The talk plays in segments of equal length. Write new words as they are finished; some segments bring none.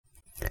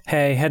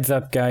Hey, heads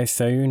up guys,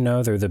 so you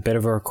know there's a bit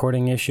of a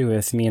recording issue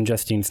with me and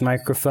Justine's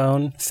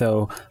microphone,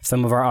 so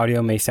some of our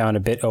audio may sound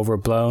a bit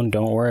overblown.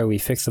 Don't worry, we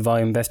fixed the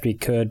volume best we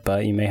could,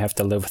 but you may have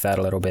to live with that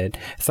a little bit.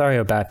 Sorry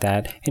about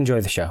that.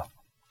 Enjoy the show.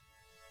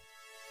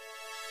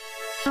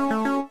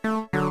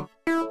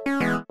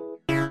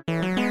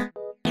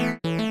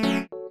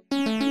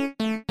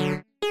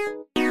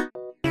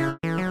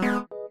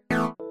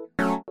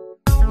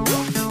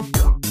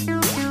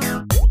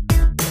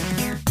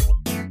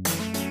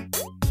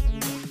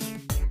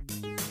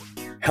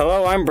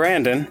 Hello, I'm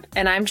Branden.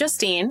 And I'm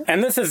Justine.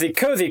 And this is the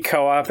Cozy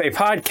Co-op, a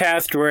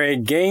podcast where a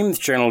games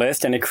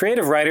journalist and a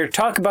creative writer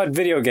talk about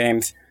video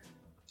games.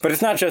 But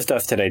it's not just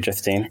us today,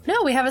 Justine.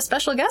 No, we have a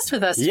special guest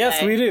with us today.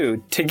 Yes, we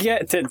do.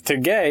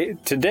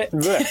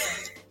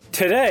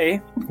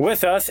 Today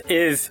with us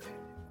is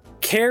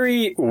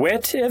Carrie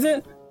Witt, is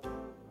it?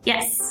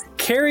 Yes.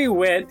 Carrie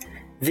Witt,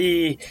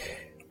 the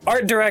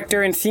art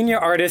director and senior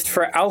artist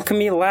for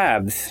Owlchemy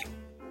Labs.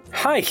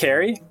 Hi,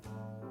 Carrie.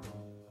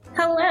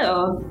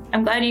 Hello.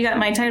 I'm glad you got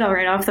my title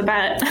right off the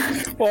bat.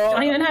 Well,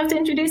 don't even have to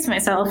introduce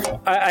myself.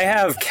 I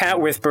have Cat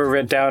Whisper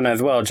written down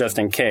as well, just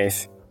in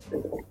case.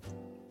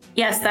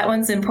 Yes, that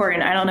one's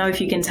important. I don't know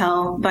if you can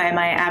tell by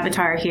my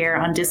avatar here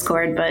on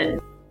Discord,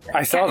 but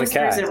I saw the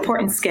cat. It's an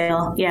important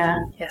skill, yeah.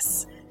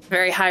 Yes.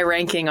 Very high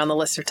ranking on the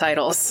list of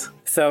titles.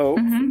 So,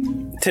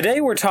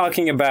 Today we're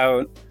talking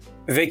about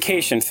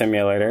Vacation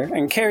Simulator,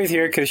 and Carrie's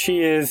here because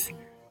she's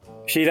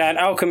at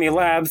Owlchemy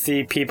Labs,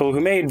 the people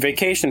who made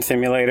Vacation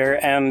Simulator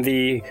and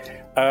the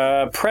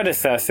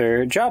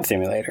predecessor, Job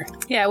Simulator.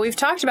 Yeah, we've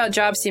talked about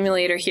Job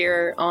Simulator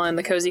here on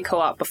the Cozy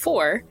Co-op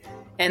before,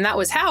 and that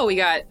was how we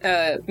got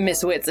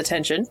Miss Witt's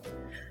attention.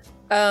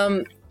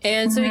 And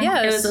so,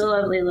 yeah. It was a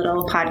lovely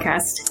little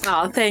podcast.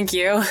 Oh, thank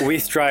you. We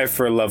strive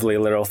for lovely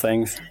little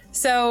things.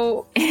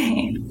 So,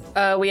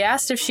 we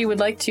asked if she would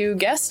like to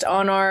guest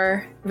on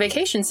our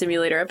Vacation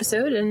Simulator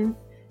episode, and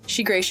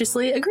she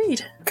graciously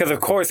agreed. Because, of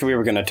course, we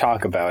were going to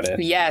talk about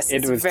it. Yes,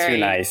 it was too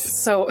nice.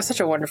 Such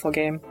a wonderful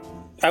game.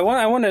 I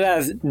wanted to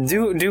ask,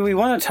 do we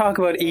want to talk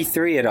about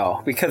E3 at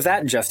all? Because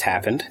that just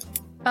happened.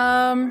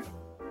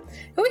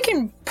 We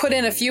can put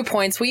in a few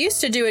points. We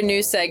used to do a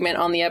news segment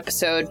on the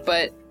episode,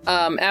 but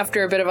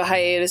after a bit of a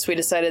hiatus, we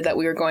decided that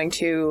we were going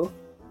to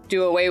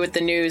do away with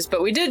the news.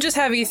 But we did just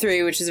have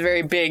E3, which is a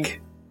very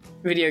big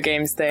video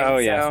games thing. Oh,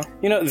 yeah. So.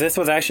 You know, this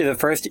was actually the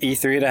first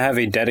E3 to have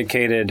a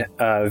dedicated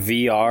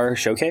VR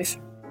showcase.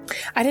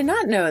 I did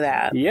not know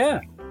that.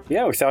 Yeah.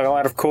 Yeah, we saw a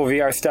lot of cool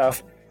VR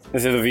stuff.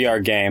 This is a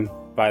VR game,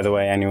 by the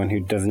way, anyone who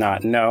does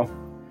not know.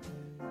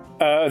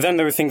 Then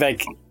there was things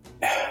like,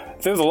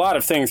 there was a lot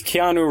of things.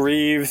 Keanu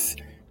Reeves,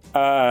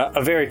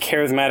 a very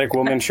charismatic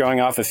woman showing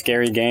off a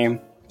scary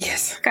game.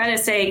 Yes. Gotta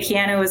say,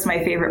 Keanu was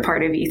my favorite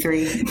part of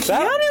E3.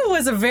 Keanu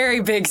was a very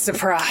big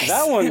surprise.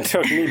 That one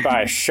took me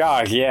by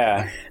shock,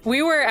 yeah. We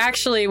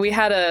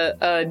had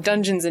a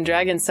Dungeons and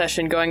Dragons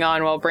session going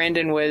on while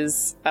Branden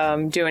was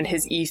doing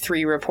his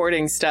E3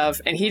 reporting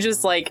stuff, and he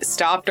just,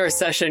 stopped our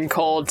session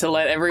cold to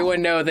let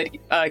everyone know that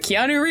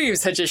Keanu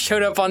Reeves had just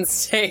showed up on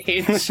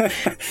stage.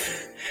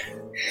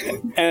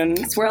 And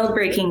it's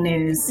world-breaking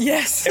news.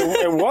 Yes.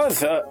 It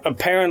was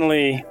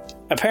apparently,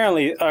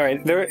 all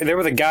right, there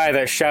was a guy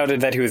that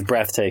shouted that he was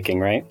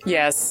breathtaking, right?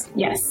 Yes.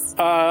 Yes.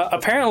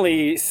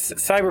 Apparently,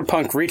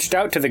 Cyberpunk reached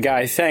out to the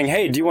guy saying,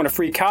 hey, do you want a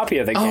free copy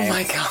of the game? Oh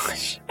my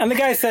gosh. And the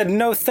guy said,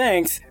 no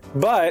thanks,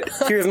 but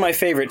here's my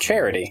favorite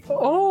charity.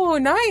 Oh,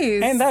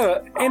 nice. Ain't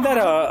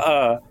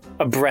that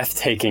a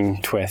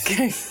breathtaking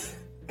twist?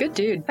 Good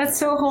dude. That's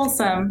so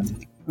wholesome.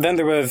 Then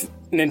there was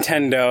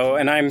Nintendo,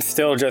 and I'm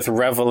still just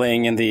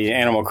reveling in the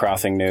Animal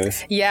Crossing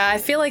news. Yeah, I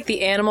feel like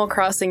the Animal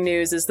Crossing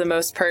news is the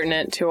most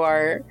pertinent to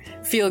our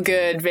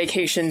feel-good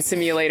vacation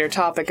simulator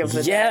topic of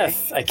the day.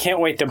 Yes, I can't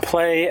wait to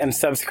play and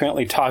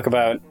subsequently talk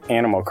about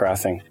Animal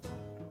Crossing.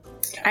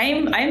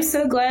 I'm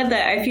so glad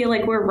that I feel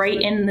like we're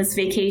right in this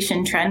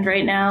vacation trend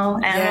right now.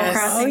 Animal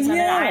Crossing's on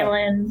an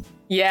island.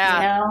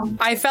 Yeah, you know?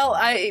 I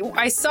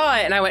saw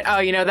it and I went, oh,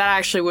 that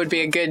actually would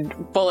be a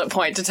good bullet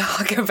point to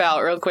talk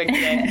about real quick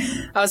today.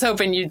 I was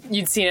hoping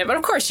you'd seen it, but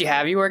of course you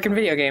have. You work in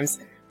video games.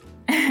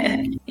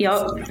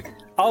 Yup.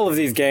 All of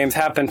these games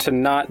happen to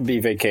not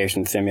be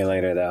Vacation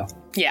Simulator, though.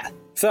 Yeah.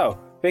 So,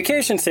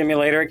 Vacation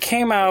Simulator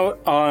came out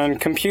on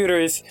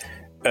computers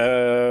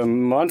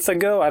months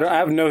ago. I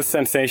have no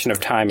sensation of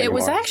time anymore. It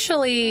was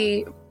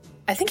actually,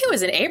 I think it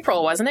was in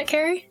April, wasn't it,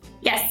 Carrie?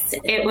 Yes,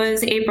 it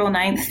was April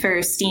 9th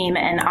for Steam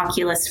and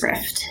Oculus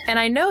Rift. And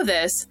I know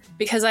this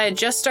because I had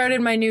just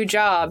started my new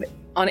job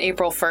on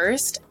April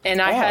 1st,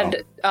 and I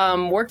had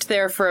worked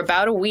there for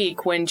about a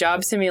week when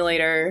Job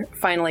Simulator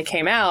finally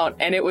came out,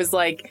 and it was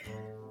like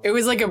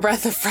a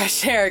breath of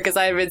fresh air because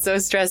I had been so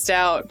stressed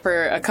out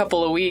for a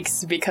couple of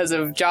weeks because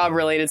of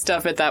job-related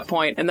stuff at that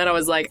point. And then I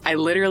was like, I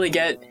literally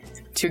get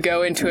to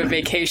go into a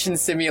vacation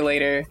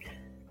simulator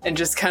and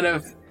just kind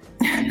of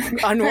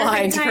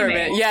unwind for a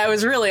minute. Yeah, it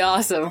was really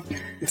awesome.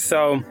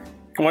 So,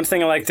 one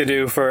thing I like to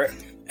do for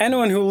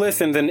anyone who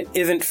listens and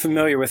isn't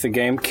familiar with the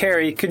game,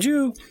 Carrie, could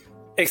you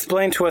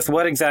explain to us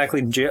what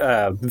exactly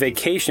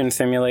Vacation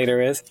Simulator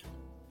is?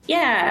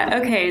 Yeah,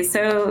 okay.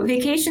 So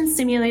Vacation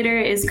Simulator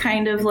is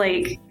kind of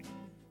like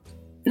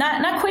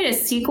not quite a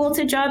sequel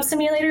to Job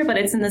Simulator, but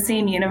it's in the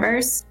same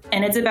universe.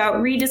 And it's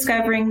about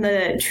rediscovering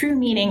the true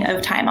meaning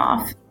of time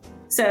off.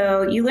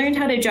 So you learned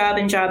how to job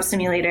in Job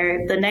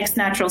Simulator. The next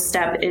natural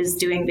step is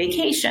doing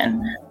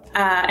vacation.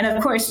 And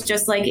of course,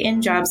 just like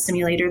in Job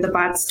Simulator, the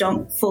bots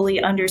don't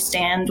fully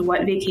understand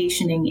what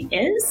vacationing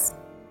is.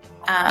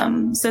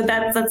 So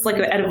that's like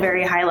at a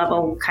very high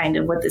level kind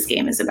of what this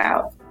game is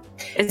about,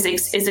 is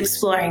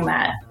exploring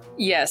that.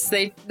 Yes,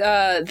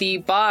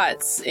 the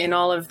bots in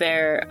all of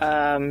their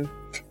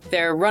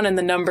running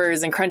the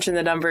numbers and crunching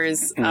the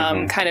numbers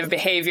kind of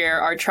behavior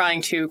are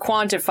trying to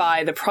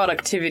quantify the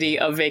productivity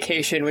of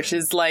vacation, which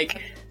is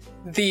like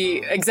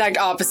the exact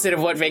opposite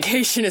of what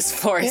vacation is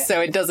for,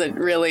 so it doesn't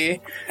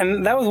really...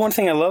 And that was one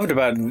thing I loved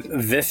about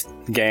this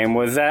game,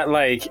 was that,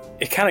 like,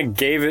 it kind of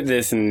gave it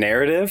this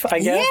narrative, I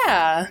guess?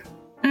 Yeah.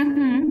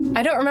 Mm-hmm.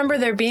 I don't remember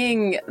there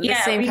being the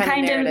same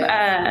kind of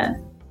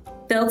narrative.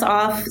 Built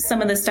off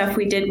some of the stuff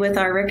we did with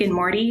our Rick and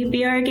Morty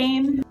VR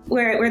game,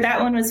 where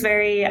that one was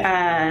very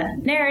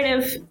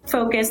narrative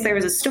focused. There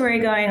was a story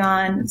going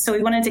on. So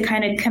we wanted to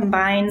kind of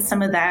combine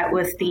some of that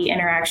with the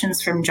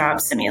interactions from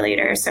Job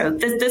Simulator. So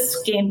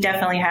this game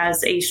definitely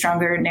has a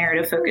stronger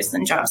narrative focus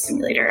than Job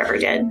Simulator ever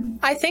did.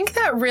 I think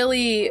that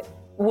really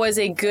was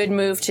a good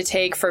move to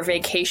take for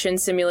Vacation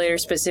Simulator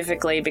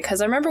specifically,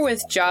 because I remember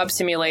with Job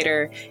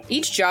Simulator,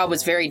 each job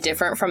was very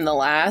different from the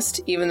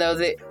last, even though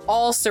they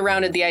all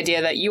surrounded the idea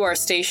that you are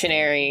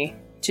stationary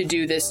to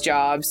do this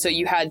job, so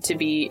you had to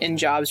be in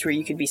jobs where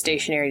you could be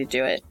stationary to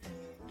do it.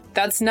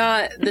 That's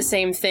not the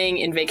same thing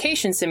in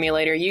Vacation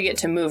Simulator. You get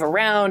to move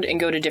around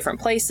and go to different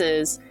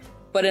places,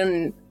 but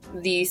in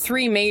the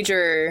 3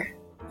 major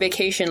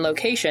vacation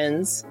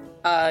locations,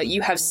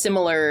 you have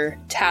similar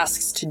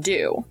tasks to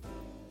do.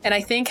 And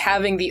I think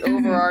having the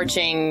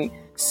overarching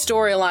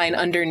storyline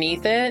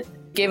underneath it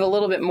gave a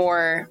little bit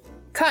more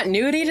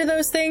continuity to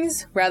those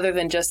things, rather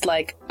than just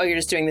like, oh, you're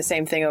just doing the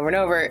same thing over and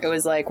over. It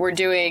was like, we're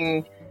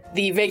doing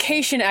the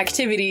vacation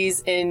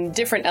activities in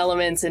different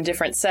elements and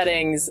different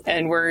settings,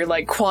 and we're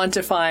like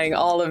quantifying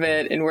all of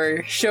it, and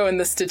we're showing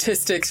the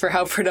statistics for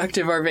how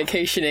productive our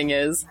vacationing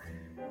is.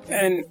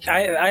 And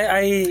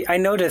I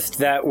noticed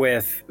that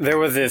there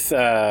was this...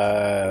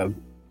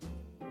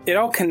 it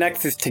all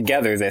connects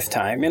together this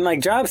time. In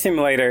like Job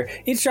Simulator,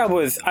 each job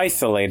was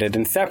isolated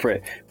and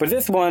separate, but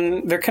this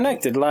one, they're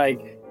connected,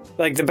 like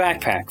the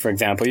backpack, for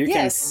example. You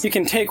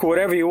can take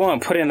whatever you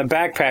want, put it in the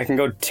backpack, and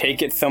go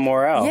take it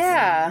somewhere else.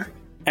 Yeah.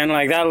 And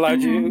like that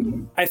allowed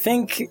you, I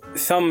think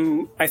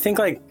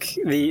like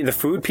the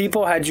food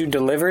people had you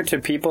delivered to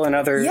people in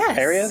other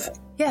areas.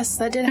 Yes,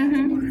 that did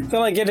happen. So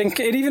like it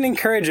even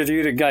encourages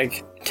you to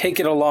like take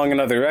it along in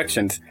other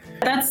directions.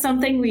 That's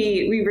something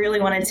we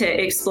really wanted to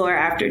explore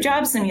after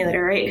Job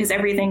Simulator, right? Because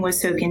everything was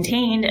so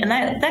contained, and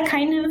that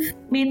kind of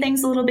made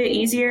things a little bit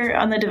easier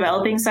on the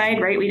developing side,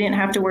 right? We didn't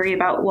have to worry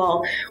about,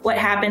 well, what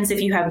happens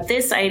if you have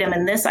this item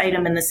and this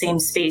item in the same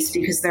space,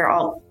 because they're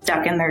all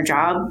stuck in their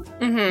job.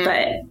 Mm-hmm.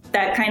 But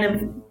that kind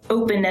of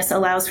openness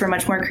allows for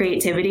much more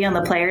creativity on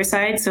the player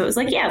side. So it was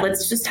like, yeah,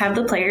 let's just have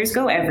the players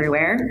go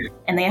everywhere,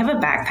 and they have a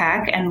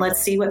backpack, and let's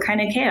see what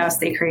kind of chaos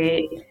they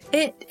create.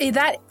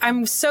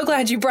 I'm so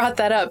glad you brought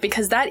that up,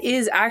 because that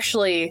is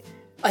actually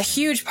a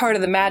huge part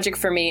of the magic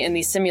for me in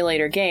these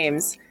simulator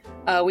games.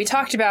 We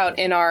talked about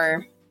in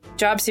our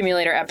Job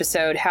Simulator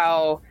episode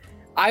how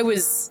I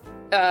was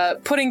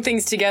putting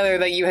things together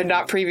that you had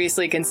not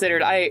previously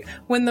considered.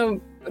 When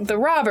the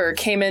robber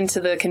came into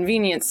the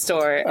convenience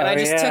store, and I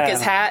just took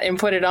his hat and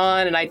put it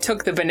on, and I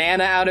took the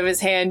banana out of his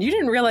hand. You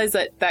didn't realize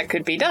that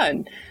could be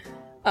done.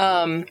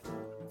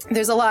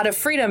 There's a lot of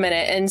freedom in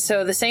it, and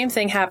so the same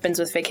thing happens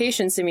with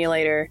Vacation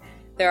Simulator.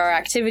 There are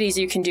activities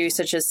you can do,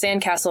 such as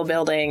sandcastle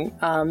building,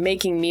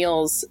 making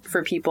meals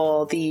for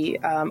people, the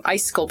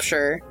ice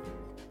sculpture.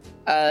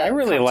 I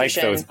really liked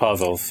those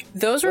puzzles.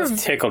 Those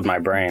tickled my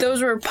brain.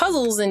 Those were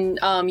puzzles, and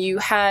you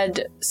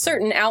had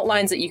certain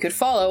outlines that you could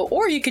follow,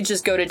 or you could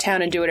just go to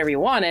town and do whatever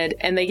you wanted,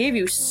 and they gave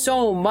you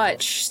so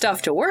much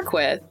stuff to work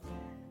with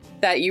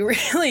that you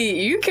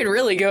could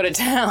really go to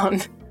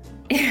town.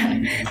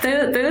 Yeah,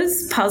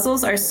 those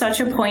puzzles are such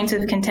a point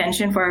of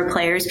contention for our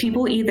players.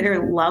 People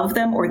either love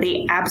them or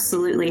they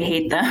absolutely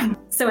hate them.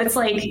 So it's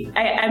like,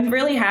 I'm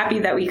really happy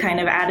that we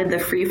kind of added the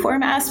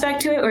freeform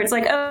aspect to it, where it's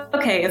like, oh,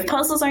 okay, if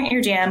puzzles aren't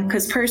your jam,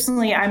 because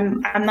personally,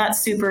 I'm not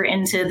super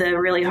into the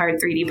really hard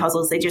 3D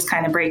puzzles. They just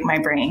kind of break my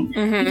brain.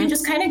 Mm-hmm. You can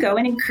just kind of go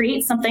in and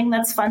create something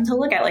that's fun to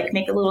look at, like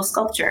make a little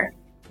sculpture.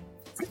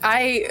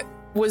 I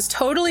was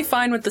totally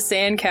fine with the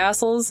sand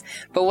castles,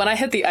 but when I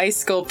hit the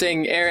ice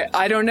sculpting area,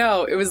 I don't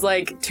know. It was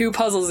like 2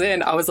 puzzles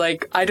in. I was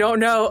like, I don't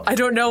know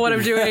what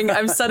I'm doing.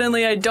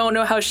 I don't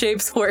know how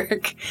shapes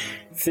work.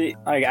 See,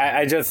 like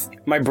I just,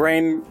 my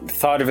brain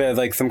thought of it as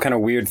like some kind of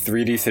weird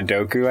 3D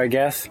Sudoku, I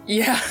guess.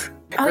 Yeah.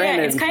 Oh yeah,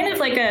 it's kind of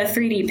like a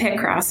 3D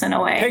Picross in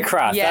a way.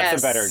 Picross, yes.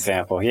 That's a better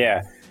example,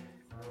 yeah.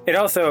 It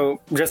also,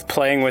 just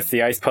playing with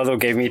the ice puzzle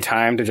gave me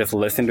time to just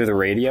listen to the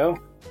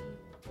radio.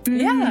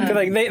 Yeah.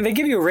 Like they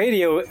give you a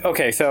radio.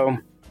 Okay, so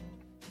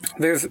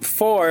There's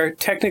 4,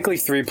 technically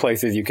 3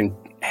 places you can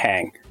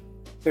hang.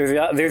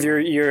 There's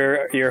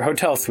your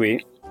hotel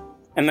suite,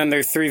 and then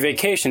there's 3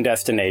 vacation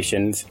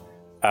destinations: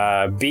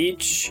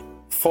 beach,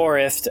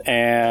 forest,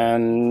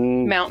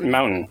 and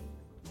mountain.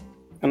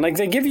 And like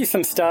they give you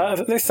some stuff.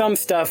 There's some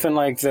stuff in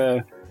like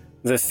the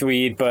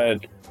suite,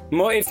 but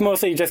it's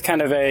mostly just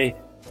kind of a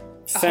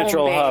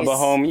central hub, a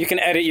home. You can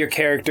edit your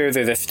character.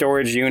 There's a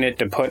storage unit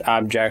to put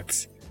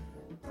objects.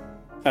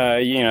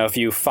 If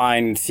you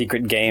find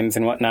secret games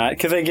and whatnot,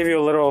 because they give you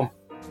a little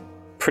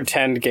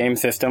pretend game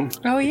system.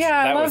 Oh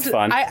yeah, that was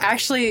fun.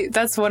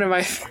 That's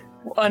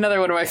another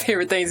one of my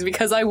favorite things,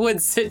 because I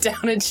would sit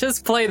down and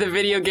just play the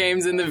video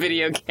games in the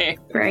video game.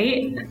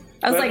 Right?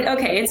 I was like,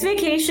 okay, it's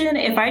vacation.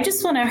 If I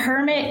just want to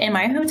hermit in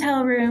my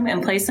hotel room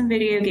and play some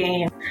video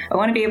game, I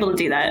want to be able to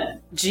do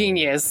that.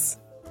 Genius.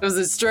 It was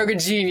a stroke of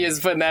genius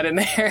putting that in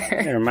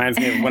there. It reminds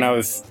me of when I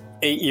was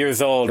 8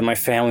 years old and my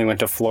family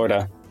went to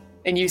Florida.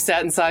 And you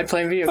sat inside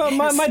playing video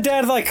games. My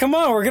dad's like, come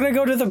on, we're going to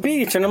go to the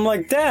beach. And I'm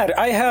like, Dad,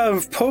 I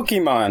have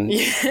Pokemon.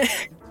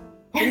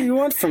 What do you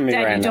want from me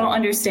Dad, right now? you don't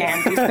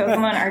understand. These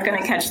Pokemon aren't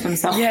going to catch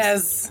themselves.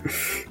 Yes.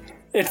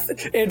 I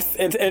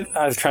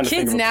was trying to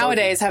think Kids of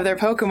nowadays have their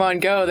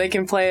Pokemon Go. They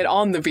can play it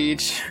on the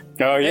beach.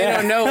 Oh, yeah. They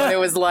don't know what it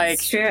was like.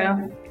 It's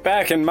true.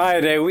 Back in my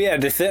day, we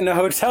had to sit in a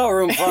hotel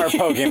room for our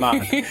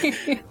Pokemon.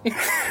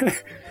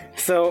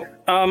 So,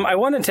 I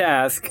wanted to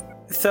ask,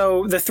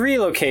 so the 3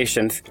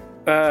 locations,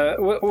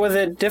 was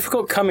it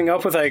difficult coming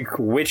up with like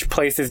which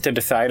places to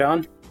decide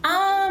on?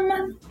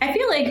 I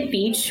feel like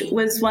beach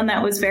was one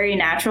that was very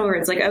natural, where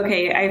it's like,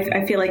 okay,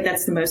 I feel like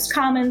that's the most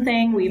common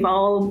thing. We've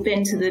all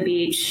been to the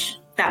beach.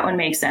 That one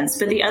makes sense.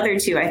 But the other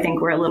 2, I think,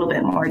 were a little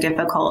bit more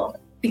difficult,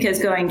 because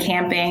going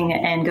camping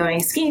and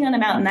going skiing on a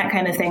mountain, that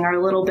kind of thing, are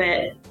a little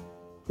bit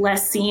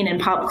less seen in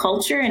pop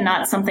culture and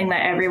not something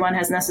that everyone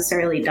has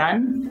necessarily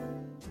done.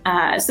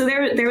 So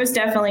there was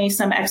definitely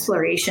some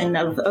exploration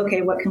of,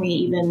 okay, what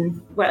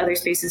other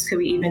spaces could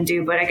we even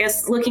do? But I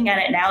guess looking at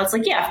it now, it's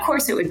like, yeah, of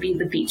course it would be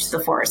the beach, the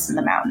forest, and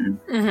the mountain.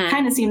 Mm-hmm.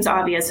 Kind of seems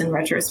obvious in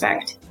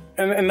retrospect.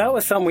 And that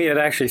was something we had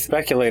actually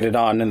speculated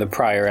on in the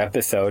prior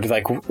episode.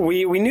 Like,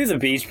 we knew the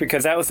beach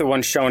because that was the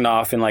one shown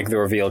off in, like, the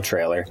reveal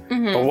trailer.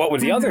 Mm-hmm. But what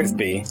would the others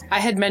be? I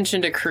had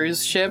mentioned a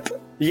cruise ship.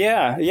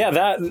 Yeah,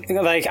 that,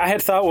 like, I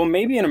had thought, well,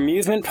 maybe an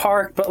amusement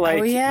park, but,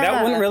 like,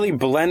 that wouldn't really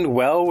blend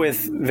well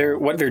with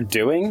what they're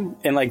doing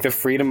and, like, the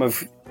freedom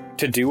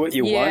to do what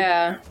you want.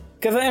 Yeah.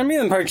 Because an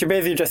amusement park, you're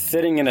basically just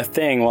sitting in a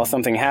thing while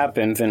something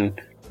happens, and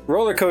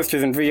roller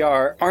coasters in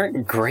VR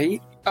aren't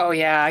great. Oh,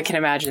 yeah, I can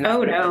imagine that.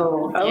 Oh,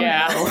 no. Oh,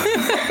 yeah. No.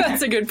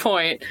 That's a good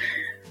point.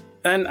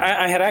 And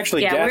I had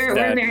actually guessed that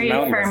we're very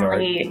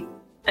firmly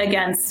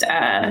against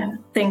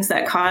things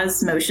that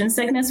cause motion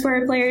sickness for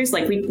our players.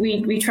 Like,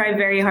 we try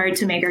very hard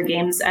to make our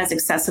games as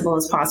accessible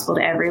as possible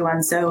to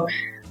everyone. So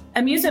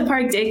amusement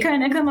park did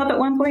kind of come up at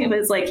one point, but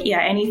it's like, yeah,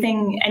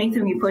 anything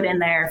we put in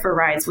there for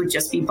rides would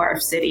just be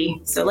Barf City.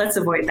 So let's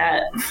avoid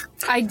that.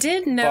 I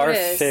did notice.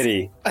 Barf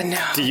City.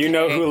 No. Do you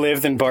know who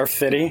lives in Barf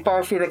City?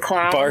 Barfy the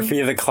Clown.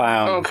 Barfy the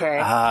Clown. Okay.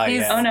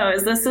 Yeah. Oh no,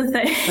 is this the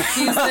thing?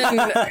 He's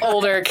an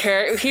older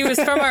character. He was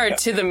from our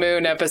To the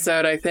Moon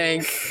episode, I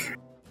think.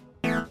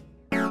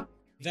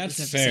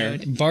 That's fair.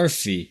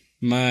 Barfy.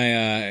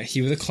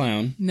 He was a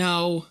clown.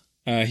 No.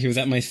 He was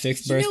at my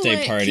 6th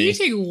birthday party. Can you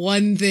take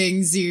one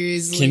thing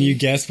seriously? Can you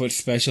guess what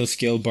special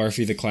skill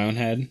Barfy the Clown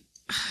had?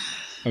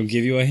 I'll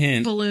give you a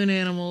hint. Balloon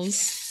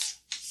animals.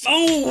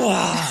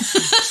 Oh!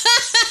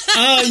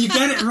 You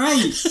got it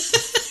right!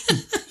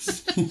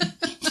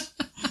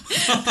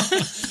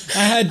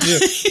 I had to.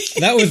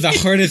 That was the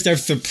hardest I've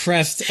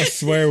suppressed a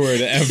swear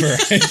word ever,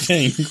 I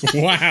think.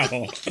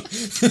 Wow.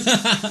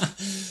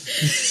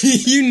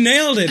 You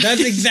nailed it.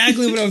 That's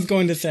exactly what I was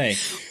going to say.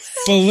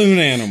 Balloon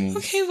animals.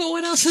 Okay, but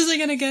what else was I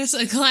going to guess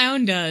a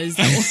clown does?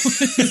 That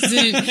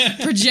wasn't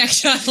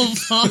projectile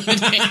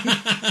vomiting.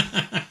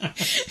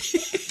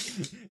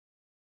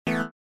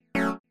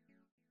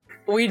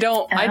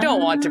 I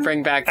don't want to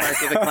bring back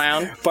Barfy the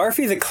Clown.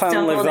 Barfy the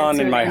Clown lives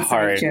on in my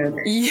heart.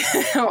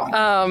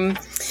 Yeah.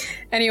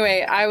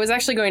 Anyway, I was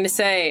actually going to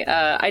say,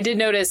 I did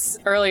notice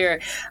earlier,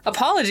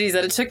 apologies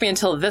that it took me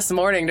until this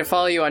morning to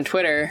follow you on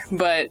Twitter,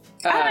 but...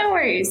 no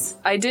worries.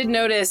 I did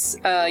notice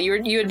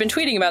you had been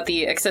tweeting about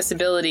the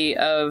accessibility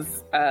of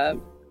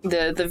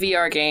the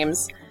VR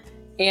games,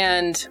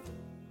 and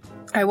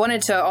I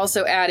wanted to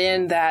also add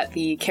in that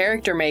the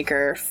character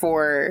maker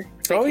for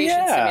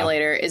Vacation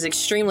Simulator is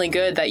extremely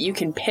good, that you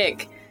can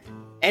pick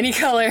any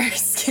color,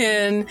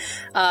 skin,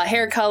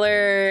 hair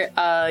color,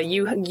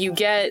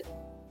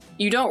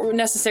 you don't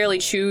necessarily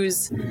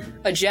choose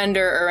a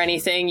gender or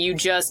anything, you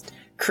just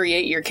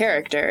create your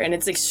character, and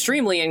it's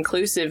extremely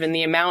inclusive in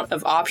the amount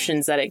of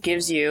options that it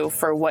gives you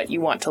for what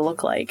you want to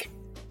look like.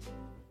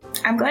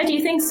 I'm glad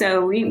you think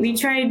so. We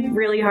tried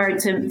really hard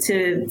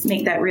to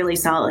make that really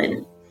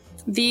solid.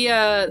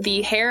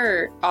 The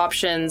hair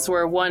options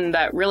were one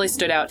that really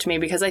stood out to me,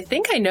 because I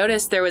think I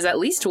noticed there was at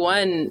least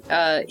one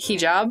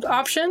hijab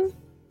option.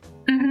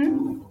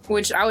 Mm-hmm.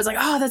 Which I was like,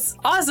 oh, that's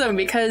awesome,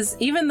 because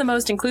even the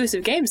most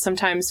inclusive games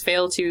sometimes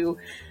fail to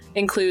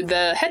include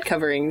the head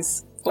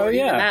coverings. Or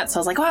yeah. even that. So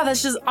I was like, wow,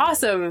 that's just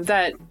awesome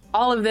that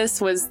all of this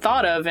was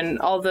thought of, and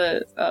all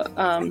the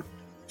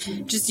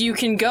just you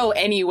can go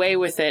any way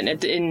with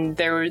it, and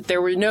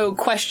there were no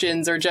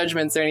questions or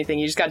judgments or anything.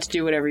 You just got to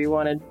do whatever you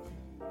wanted.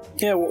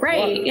 Yeah,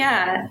 Right,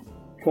 yeah.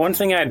 One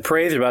thing I had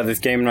praised about this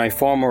game in my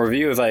formal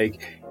review is,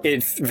 like,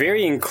 it's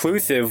very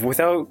inclusive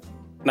without,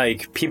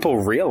 like, people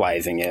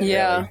realizing it.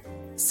 Yeah, really.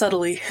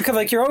 subtly. Because,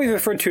 like, you're always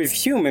referred to as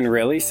human,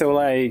 really, so,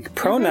 like,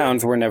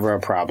 pronouns were never a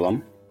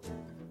problem.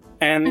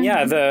 And,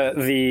 yeah,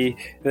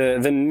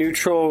 the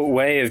neutral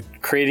way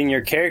of creating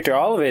your character,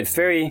 all of it's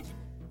very,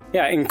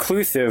 yeah,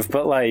 inclusive,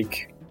 but,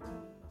 like,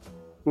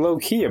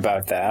 low-key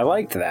about that. I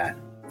liked that.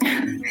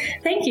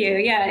 Thank you.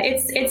 Yeah,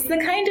 it's the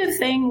kind of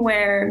thing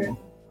where,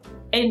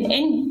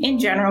 in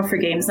general for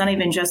games, not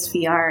even just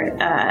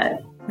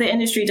VR, the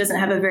industry doesn't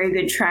have a very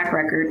good track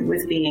record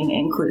with being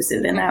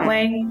inclusive in that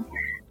way,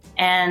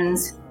 and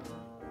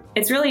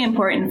it's really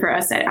important for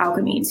us at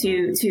Owlchemy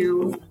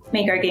to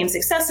make our games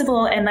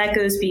accessible, and that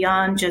goes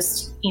beyond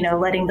just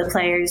letting the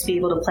players be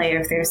able to play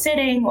if they're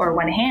sitting or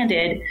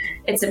one-handed.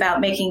 It's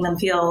about making them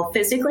feel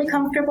physically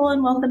comfortable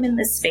and welcome in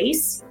this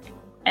space.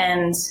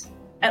 And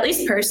at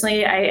least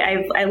personally,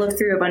 I look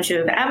through a bunch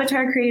of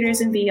avatar creators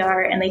in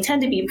VR, and they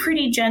tend to be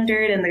pretty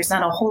gendered, and there's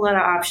not a whole lot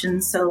of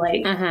options. So,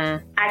 like,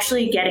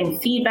 actually getting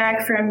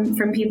feedback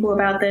from people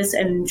about this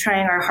and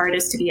trying our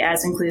hardest to be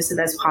as inclusive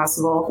as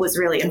possible was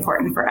really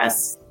important for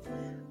us.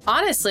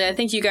 Honestly, I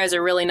think you guys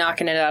are really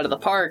knocking it out of the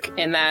park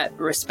in that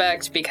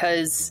respect,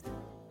 because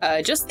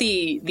just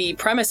the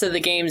premise of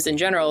the games in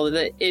general,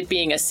 that it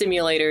being a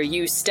simulator,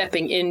 you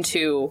stepping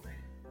into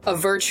a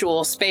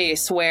virtual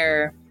space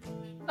where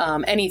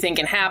anything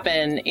can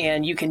happen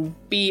and you can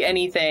be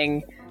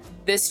anything.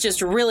 This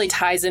just really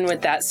ties in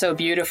with that so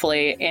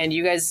beautifully. And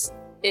you guys,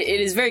 it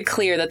is very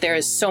clear that there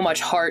is so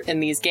much heart in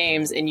these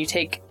games, and you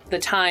take the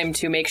time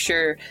to make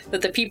sure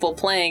that the people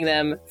playing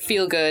them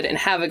feel good and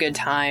have a good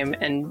time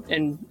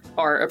and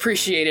are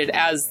appreciated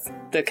as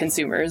the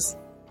consumers.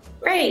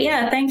 Right.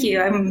 Yeah. Thank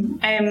you.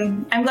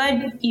 I'm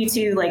glad you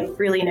two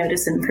really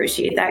notice and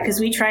appreciate that,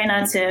 because we try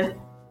not to.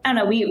 I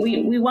don't know,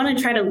 we want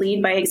to try to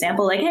lead by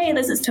example, like, hey,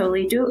 this is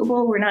totally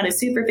doable. We're not a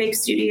super big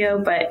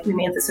studio, but we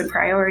made this a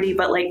priority.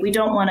 But, we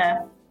don't want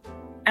to,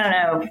 I don't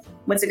know,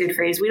 what's a good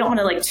phrase? We don't want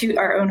to, toot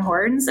our own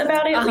horns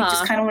about it. We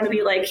just kind of want to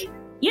be like,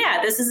 yeah,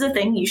 this is a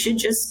thing you should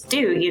just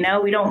do,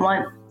 We don't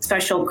want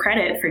special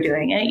credit for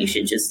doing it. You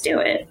should just do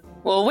it.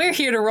 Well, we're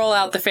here to roll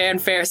out the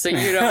fanfare so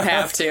you don't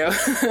have to.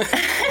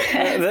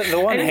 The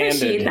one-handed. I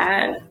appreciate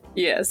that.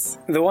 Yes.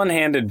 The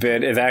one-handed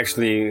bit is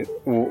actually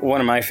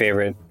one of my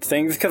favorite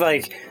things, because,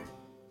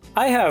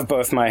 I have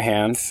both my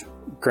hands,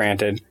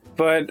 granted,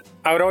 but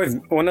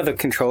one of the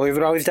controllers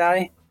would always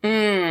die.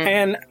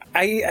 And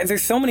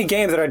there's so many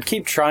games that I'd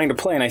keep trying to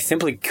play, and I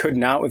simply could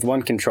not with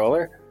one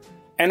controller.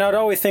 And I'd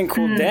always think,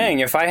 well, dang,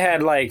 if I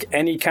had,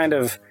 any kind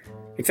of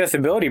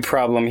accessibility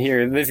problem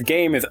here, this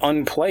game is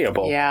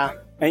unplayable. Yeah.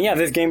 And yeah,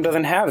 this game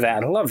doesn't have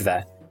that. I love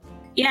that.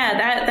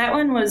 Yeah, that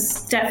one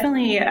was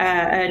definitely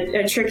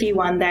a tricky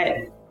one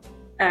that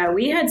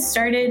we had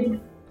started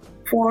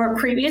for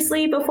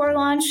previously before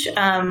launch,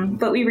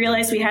 but we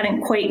realized we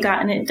hadn't quite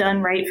gotten it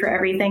done right for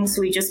everything,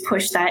 so we just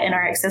pushed that in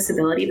our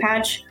accessibility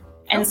patch.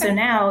 And so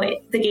now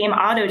the game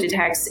auto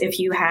detects if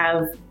you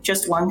have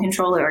just one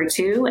controller or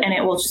two, and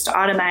it will just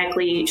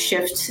automatically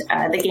shift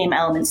the game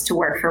elements to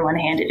work for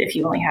one-handed if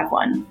you only have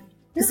one.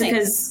 Nice.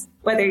 Because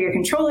whether your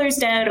controller's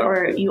dead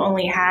or you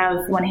only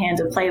have one hand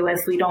to play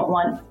with, we don't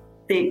want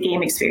the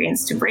game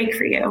experience to break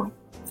for you.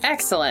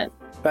 Excellent.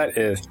 That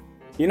is.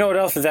 You know what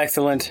else is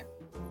excellent?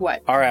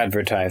 What? Our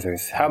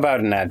advertisers. How about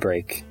an ad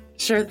break?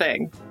 Sure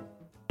thing.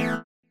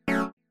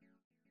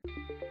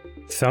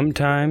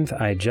 Sometimes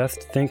I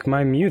just think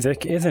my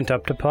music isn't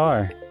up to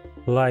par.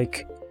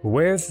 Like,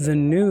 where's the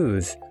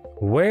news?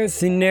 Where's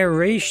the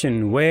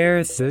narration?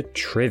 Where's the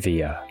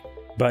trivia?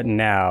 But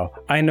now,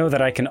 I know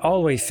that I can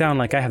always sound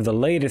like I have the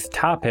latest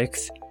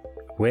topics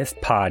with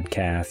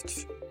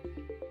podcasts.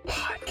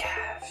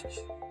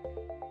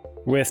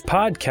 With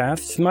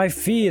podcasts, my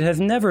feed has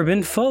never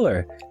been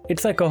fuller.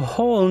 It's like a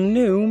whole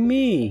new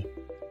me.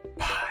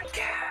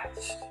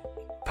 Podcasts.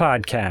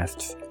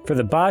 For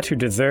the bot who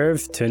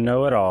deserves to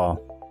know it all.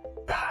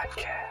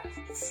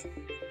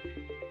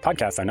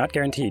 Podcasts are not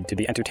guaranteed to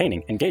be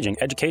entertaining, engaging,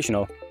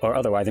 educational, or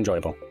otherwise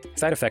enjoyable.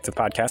 Side effects of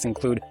podcasts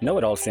include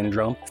know-it-all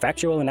syndrome,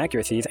 factual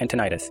inaccuracies, and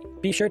tinnitus.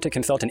 Be sure to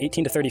consult an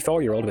 18 to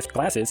 34-year-old with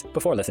glasses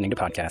before listening to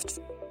podcasts.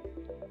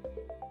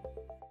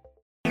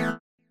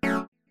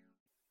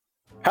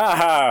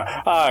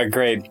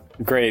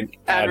 Great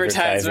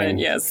advertisement.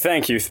 Yes.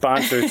 Thank you,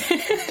 sponsors.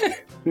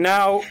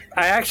 Now,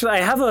 I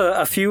have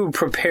a few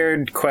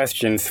prepared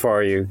questions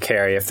for you,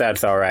 Carrie, if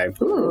that's all right.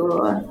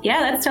 Ooh, yeah,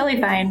 that's totally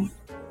fine.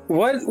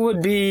 What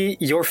would be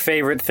your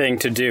favorite thing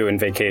to do in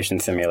Vacation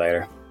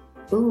Simulator?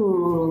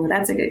 Ooh,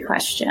 that's a good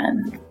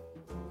question.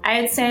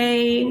 I'd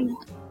say,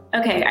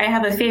 okay, I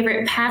have a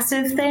favorite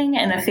passive thing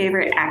and a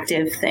favorite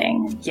active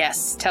thing.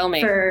 Yes, tell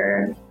me.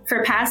 For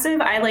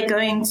passive, I like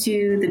going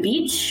to the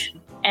beach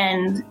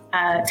and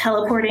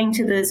teleporting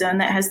to the zone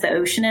that has the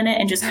ocean in it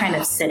and just kind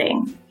of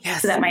sitting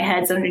so that my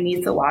head's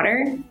underneath the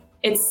water.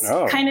 It's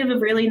kind of a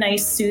really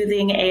nice,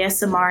 soothing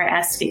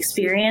ASMR-esque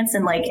experience,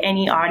 and like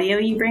any audio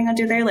you bring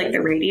under there, like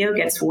the radio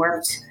gets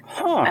warped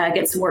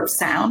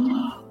sound.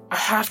 I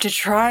have to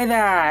try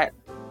that.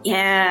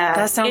 Yeah.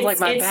 That sounds like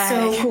my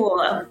bag. It's so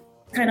cool.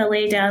 Kind of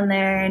lay down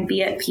there and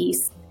be at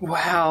peace.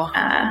 Wow.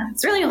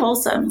 It's really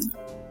wholesome.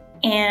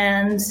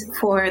 And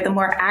for the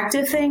more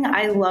active thing,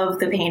 I love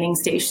the painting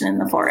station in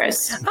the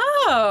forest.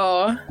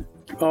 Oh.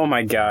 Oh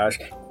my gosh.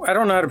 I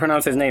don't know how to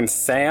pronounce his name.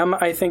 Sam,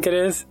 I think it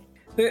is.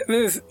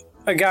 There's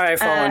a guy I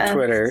follow on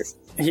Twitter.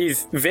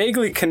 He's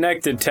vaguely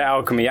connected to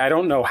alchemy. I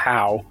don't know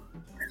how.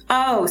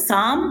 Oh,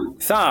 Sam?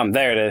 Sam,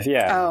 there it is,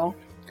 yeah. Oh.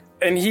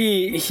 And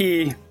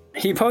he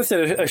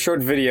posted a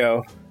short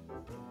video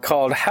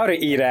called How to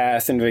Eat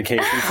Ass in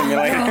Vacation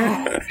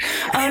Simulator.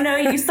 Oh no,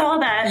 you saw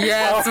that.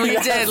 Yes, we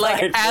did.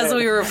 Like, as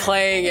we were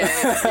playing it.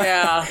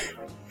 Yeah.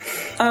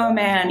 Oh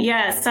man,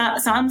 yeah.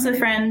 Sam's a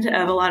friend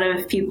of a lot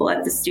of people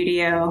at the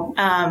studio,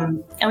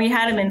 and we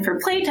had him in for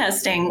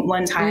playtesting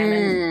one time.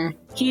 And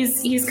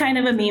he's kind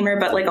of a memer,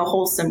 but like a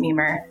wholesome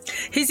memer.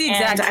 He's the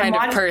exact kind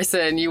of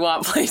person you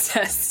want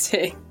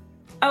playtesting.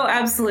 Oh,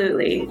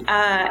 absolutely.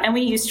 And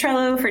we use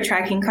Trello for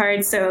tracking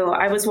cards. So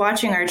I was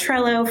watching our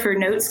Trello for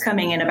notes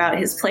coming in about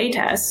his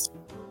playtest,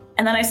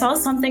 and then I saw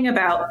something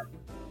about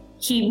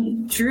he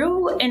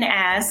drew an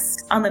ass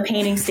on the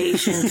painting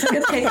station, took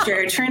a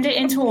picture, turned it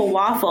into a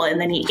waffle, and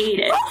then he ate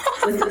it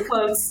with the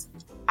quotes,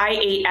 "I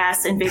ate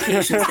ass in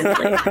Vacation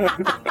Simulator."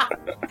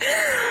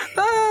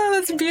 Oh,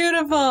 that's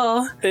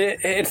beautiful.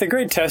 It's a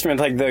great testament,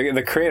 like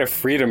the creative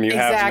freedom you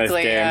have in this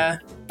game. Yeah.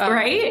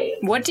 Right?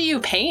 What do you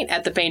paint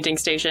at the painting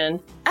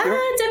station?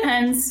 It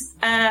depends.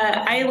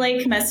 I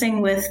like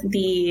messing with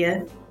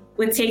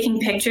taking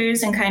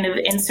pictures and kind of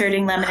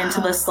inserting them into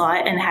the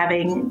slot and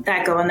having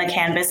that go on the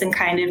canvas and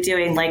kind of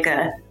doing like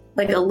a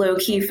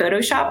low-key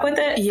Photoshop with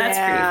it. Yeah. That's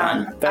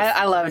pretty fun.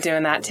 I love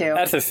doing that too.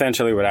 That's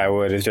essentially what I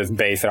would, is just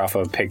base it off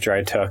of a picture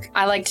I took.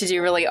 I like to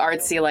do really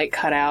artsy, like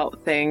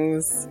cutout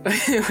things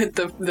with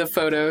the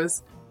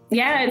photos.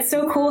 Yeah, it's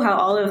so cool how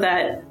all of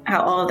that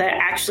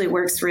actually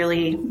works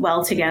really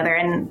well together.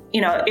 And,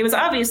 you know, it was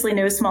obviously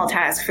no small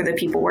task for the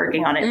people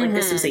working on it. Like,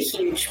 this was a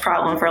huge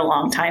problem for a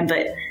long time,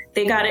 but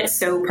they got it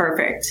so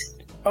perfect.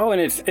 Oh, and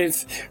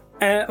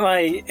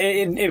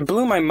it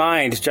blew my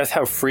mind just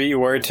how free you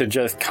were to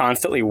just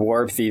constantly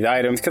warp these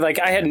items. Because,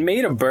 like, I had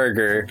made a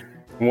burger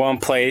one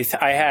place.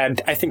 I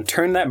think,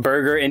 turned that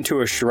burger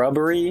into a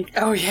shrubbery.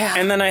 Oh, yeah.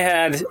 And then I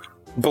had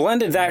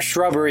blended that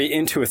shrubbery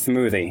into a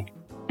smoothie.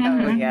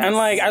 Oh, yes. And,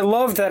 like, I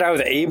loved that I was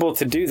able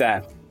to do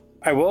that.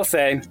 I will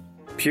say,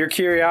 pure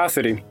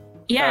curiosity.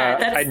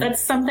 Yeah,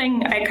 that's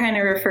something I kind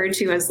of refer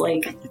to as,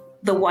 like,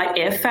 the what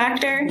if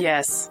factor.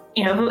 Yes.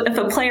 You know, if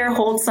a player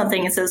holds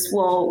something and says,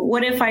 well,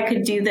 what if I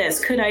could do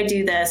this? Could I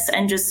do this?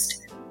 And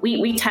just,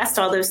 we test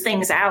all those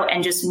things out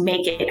and just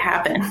make it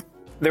happen.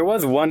 There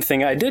was one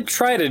thing I did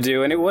try to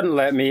do, and it wouldn't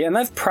let me, and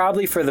that's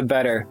probably for the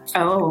better.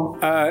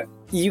 Oh.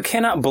 You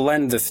cannot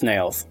blend the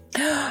snails.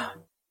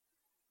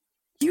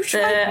 You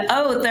tried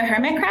the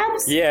hermit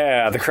crabs?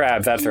 Yeah, the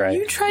crabs, that's right.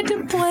 You tried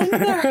to blend the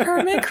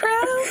hermit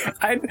crab?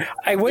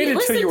 I waited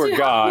till you were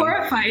gone. How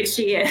horrified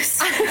she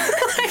is.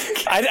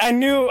 I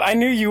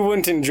knew you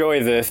wouldn't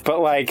enjoy this,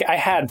 but like I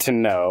had to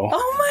know.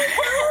 Oh my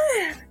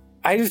god.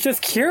 I was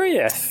just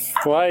curious.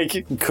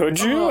 Like, could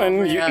you?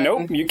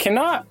 Nope, you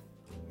cannot.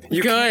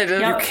 You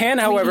can,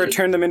 however,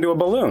 turn them into a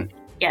balloon.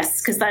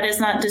 Yes, because that is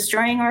not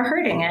destroying or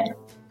hurting it.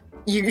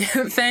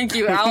 Thank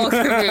you,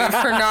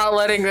 Owlchemy, for not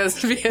letting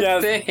this be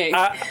a thing.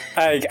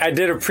 I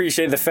did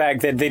appreciate the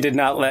fact that they did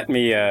not let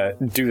me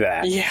do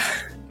that. Yeah.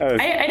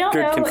 I don't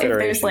know if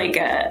there's like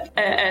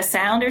a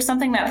sound or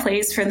something that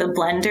plays for the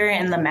blender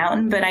in the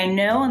mountain, but I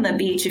know on the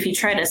beach, if you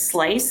try to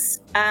slice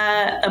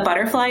a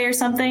butterfly or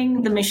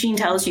something, the machine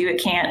tells you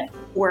it can't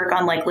work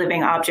on like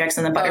living objects,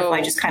 and the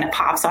butterfly just kind of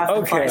pops off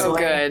and flies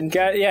away. Good.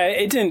 Yeah,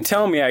 it didn't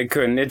tell me I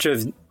couldn't. It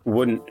just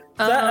wouldn't.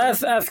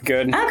 That's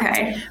good.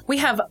 Okay. We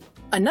have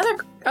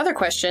other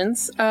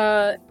questions.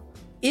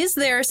 Is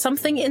there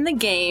something in the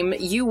game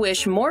you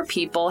wish more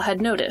people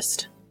had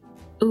noticed?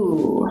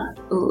 Ooh.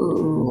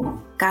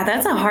 God,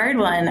 that's a hard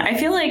one. I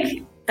feel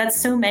like that's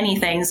so many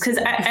things, because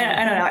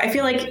I don't know. I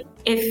feel like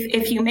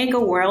if you make a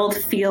world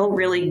feel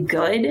really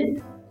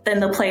good, then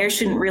the player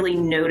shouldn't really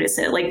notice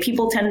it. Like,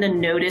 people tend to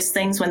notice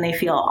things when they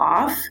feel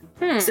off.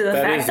 So the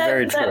fact that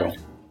very true.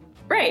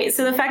 Right.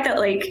 So the fact that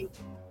like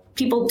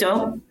people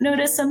don't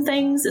notice some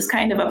things is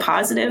kind of a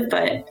positive,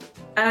 but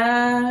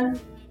I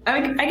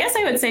guess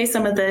I would say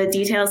some of the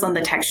details on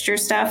the texture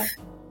stuff,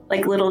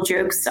 like little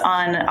jokes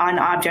on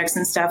objects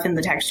and stuff in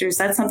the textures.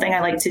 That's something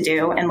I like to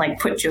do, and like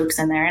put jokes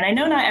in there. And I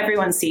know not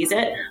everyone sees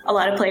it. A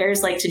lot of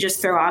players like to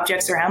just throw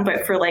objects around,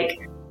 but for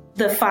like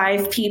the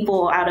 5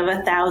 people out of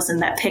 1,000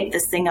 that pick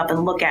this thing up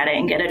and look at it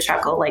and get a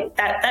chuckle, like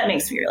that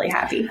makes me really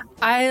happy.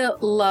 I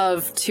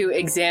love to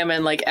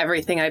examine like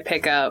everything I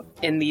pick up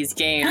in these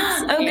games.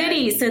 Oh,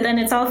 goody. So then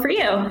it's all for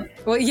you.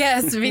 Well,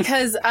 yes,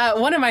 because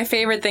one of my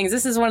favorite things,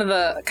 this is one of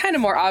the kind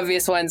of more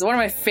obvious ones, one of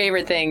my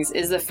favorite things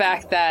is the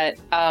fact that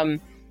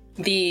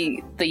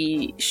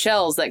the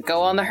shells that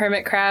go on the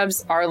hermit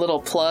crabs are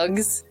little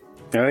plugs.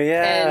 Oh,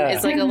 yeah. And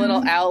it's like a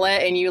little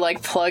outlet, and you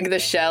like plug the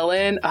shell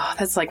in. Oh,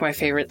 that's like my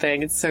favorite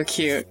thing. It's so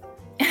cute.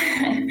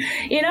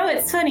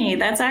 It's funny.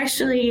 That's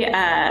actually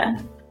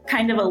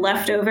kind of a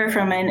leftover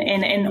from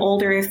an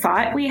older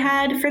thought we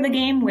had for the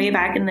game way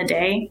back in the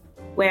day,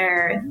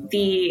 where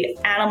the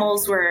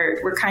animals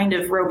were kind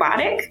of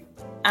robotic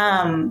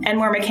and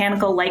more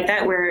mechanical like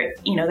that, where,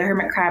 the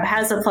hermit crab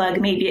has a plug.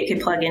 Maybe it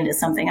could plug into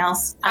something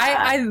else.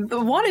 I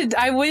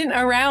went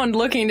around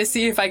looking to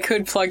see if I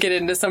could plug it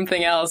into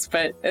something else,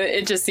 but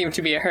it just seemed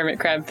to be a hermit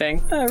crab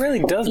thing. Oh, it really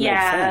does make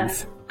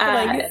sense.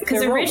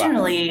 Because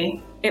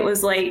originally it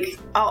was like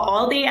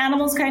all the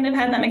animals kind of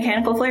had that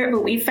mechanical flair,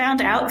 but we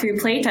found out through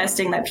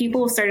playtesting that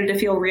people started to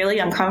feel really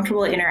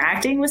uncomfortable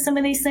interacting with some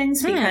of these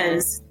things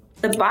because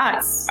the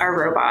bots are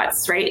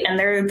robots, right? And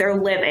they're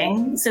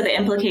living. So the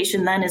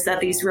implication then is that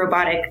these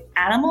robotic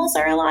animals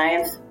are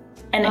alive.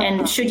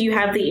 And should you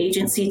have the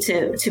agency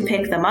to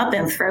pick them up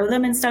and throw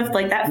them and stuff,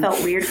 like that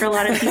felt weird for a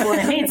lot of people,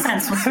 and it made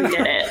sense once we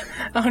did it.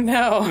 Oh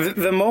no.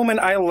 The moment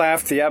I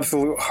laughed the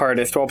absolute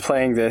hardest while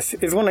playing this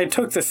is when I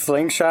took the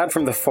slingshot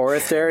from the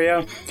forest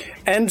area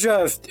and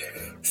just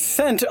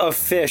sent a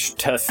fish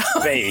to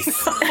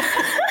space.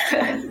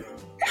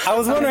 I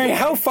was wondering,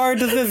 how far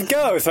does this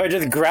go? So I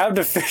just grabbed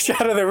a fish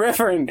out of the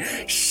river and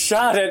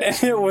shot it,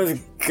 and it was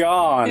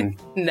gone.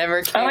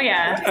 Never came. Oh,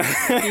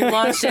 yeah. You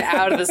launched it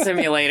out of the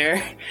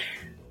simulator.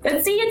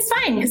 But see, it's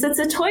fine, because it's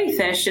a toy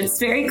fish. It's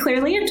very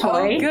clearly a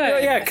toy. Oh, good. Oh,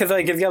 yeah, because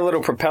it's got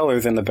little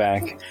propellers in the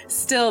back.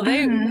 Still,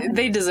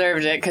 they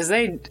deserved it, because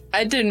it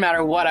didn't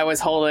matter what I was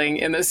holding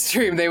in the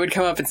stream. They would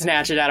come up and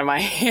snatch it out of my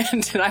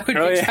hand, and I would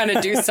be trying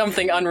to do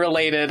something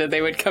unrelated, and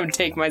they would come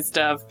take my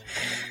stuff.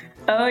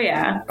 Oh,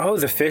 yeah. Oh,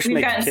 the fish We've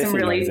make gotten kissing some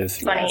really noises.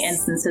 funny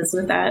instances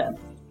with that.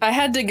 I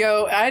had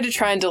to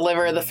try and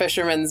deliver the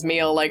fisherman's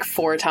meal like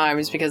 4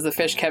 times because the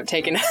fish kept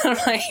taking it out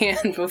of my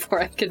hand before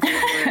I could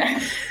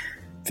deliver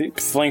it.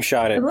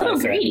 Slingshot it. A little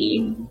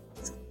greedy.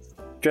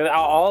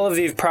 All of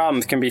these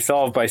problems can be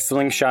solved by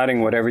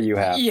slingshotting whatever you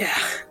have. Yeah.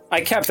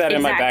 I kept that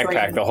in my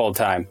backpack the whole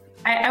time.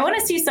 I want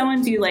to see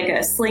someone do like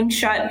a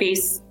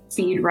slingshot-based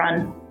speed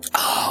run.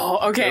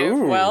 Oh, okay.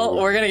 Ooh. Well,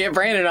 we're going to get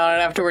Branden on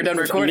it after we're done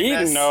recording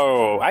this.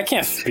 No, I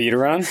can't speed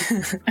run.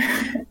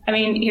 I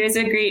mean, here's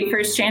a great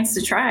first chance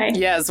to try.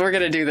 Yes, we're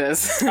going to do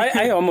this.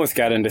 I almost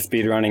got into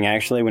speedrunning,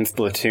 actually, when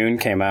Splatoon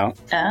came out.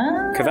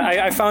 Because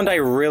I found I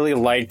really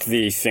liked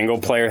the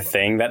single-player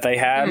thing that they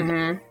had.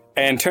 Mm-hmm.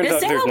 And turns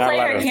out there's not a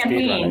lot of speedrunners. The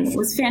single-player campaign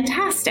was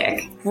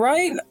fantastic.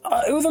 Right?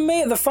 It was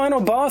amazing. The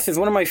final boss is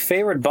one of my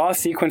favorite boss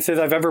sequences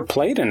I've ever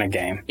played in a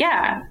game.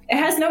 Yeah. It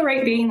has no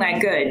right being that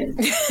good.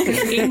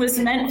 The game was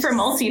meant for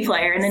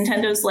multiplayer, and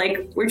Nintendo's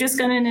like, we're just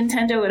going to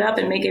Nintendo it up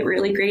and make it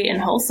really great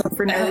and wholesome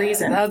for no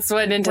reason. That's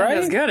what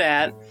Nintendo's good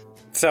at.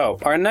 So,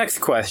 our next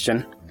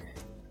question.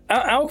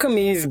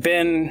 Owlchemy's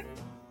been,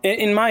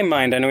 in my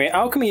mind anyway,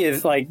 Owlchemy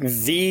is like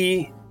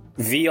the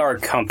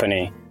VR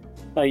company.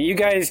 Like, you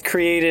guys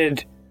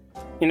created...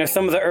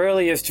 some of the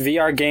earliest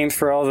VR games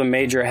for all the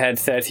major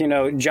headsets.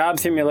 Job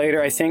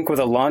Simulator, I think, was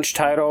a launch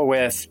title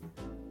with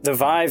the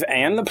Vive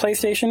and the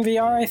PlayStation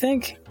VR, I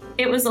think.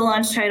 It was a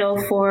launch title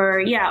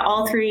for,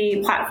 all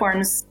 3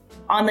 platforms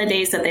on the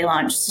days that they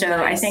launched. So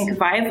nice. I think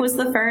Vive was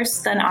the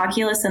first, then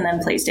Oculus, and then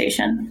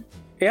PlayStation.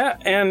 Yeah,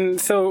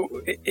 and so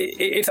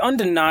it's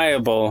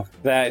undeniable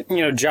that,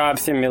 Job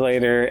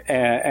Simulator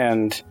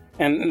and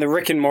the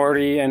Rick and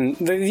Morty and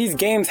these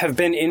games have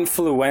been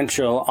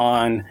influential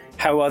on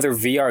how other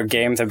VR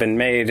games have been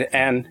made.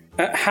 And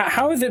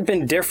how has it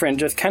been different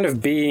just kind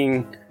of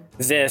being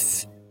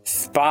this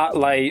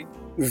spotlight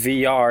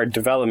VR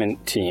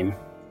development team?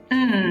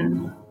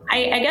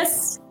 I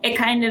guess it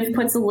kind of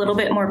puts a little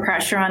bit more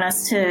pressure on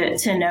us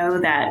to know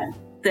that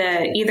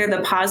either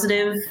the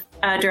positive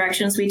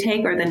directions we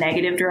take or the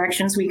negative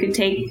directions we could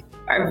take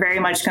are very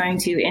much going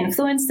to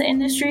influence the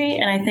industry.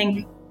 And I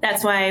think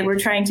that's why we're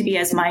trying to be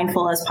as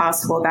mindful as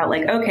possible about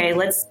like, okay,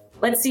 let's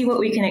see what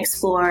we can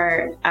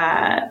explore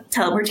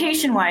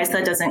teleportation-wise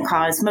that doesn't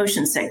cause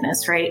motion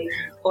sickness, right?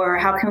 Or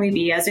how can we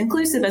be as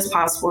inclusive as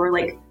possible? Or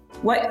like,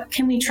 what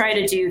can we try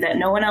to do that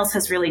no one else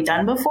has really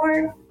done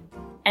before?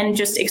 And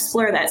just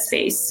explore that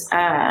space.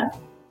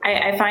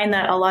 I find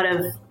that a lot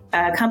of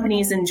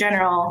companies in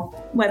general,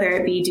 whether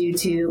it be due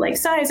to like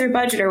size or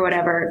budget or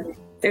whatever,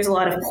 there's a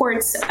lot of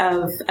ports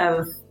of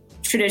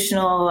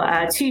traditional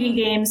 2D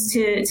games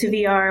to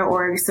VR,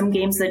 or some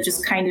games that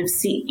just kind of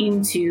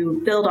seem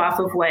to build off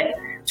of what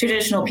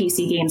traditional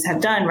PC games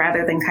have done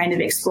rather than kind of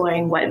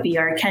exploring what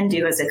VR can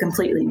do as a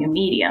completely new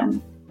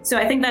medium. So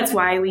I think that's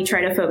why we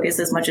try to focus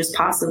as much as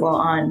possible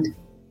on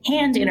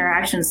hand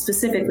interaction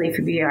specifically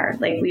for VR.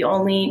 Like, we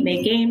only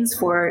make games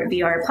for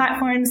VR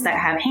platforms that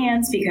have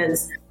hands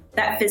because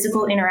that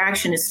physical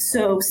interaction is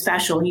so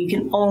special. You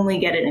can only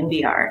get it in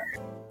VR.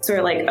 So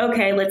we're like,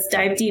 okay, let's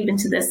dive deep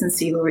into this and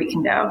see where we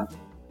can go.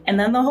 And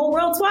then the whole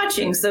world's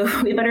watching, so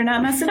we better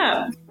not mess it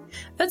up.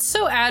 That's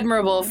so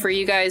admirable for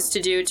you guys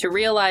to do, to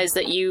realize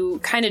that you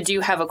kind of do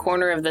have a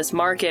corner of this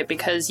market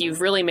because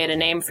you've really made a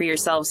name for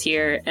yourselves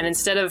here. And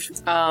instead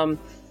of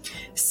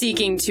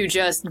seeking to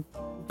just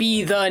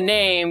be the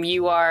name,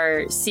 you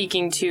are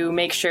seeking to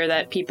make sure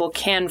that people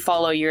can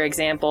follow your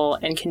example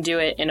and can do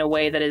it in a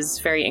way that is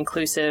very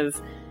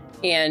inclusive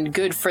and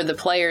good for the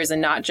players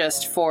and not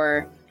just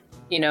for,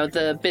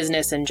 the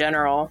business in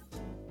general.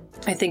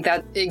 I think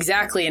that's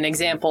exactly an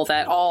example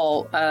that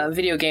all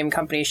video game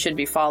companies should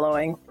be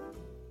following.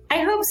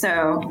 I hope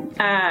so.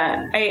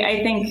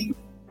 I think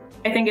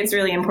it's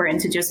really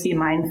important to just be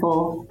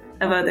mindful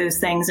of all those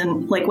things,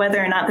 and like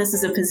whether or not this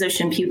is a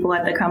position people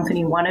at the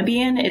company want to be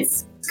in.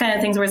 It's kind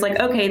of things where it's like,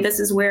 okay, this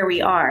is where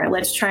we are.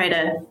 Let's try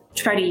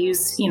to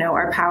use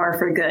our power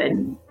for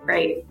good,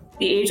 right?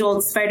 The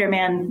age-old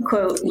Spider-Man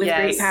quote, with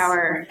great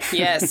power.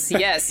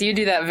 Yes, you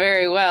do that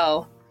very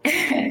well.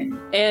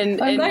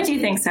 And I'm glad you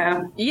think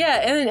so.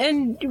 Yeah,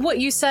 and what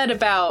you said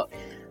about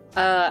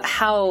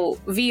how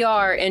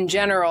VR in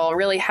general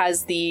really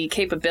has the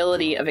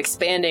capability of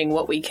expanding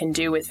what we can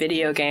do with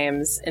video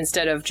games.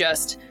 Instead of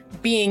just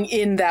being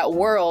in that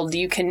world,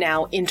 you can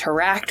now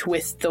interact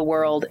with the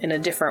world in a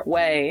different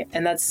way.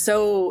 And that's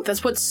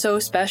what's so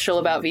special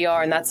about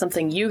VR, and that's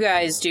something you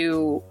guys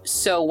do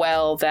so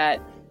well that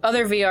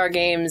other VR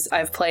games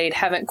I've played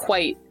haven't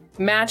quite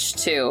matched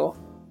to.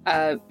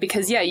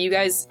 Because you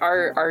guys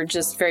are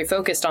just very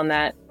focused on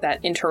that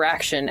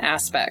interaction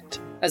aspect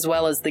as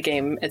well as the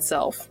game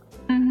itself.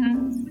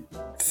 Mm-hmm.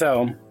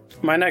 So,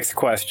 my next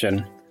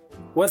question.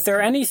 Was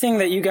there anything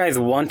that you guys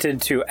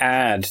wanted to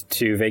add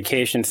to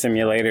Vacation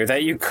Simulator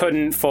that you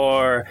couldn't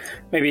for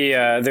maybe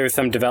there's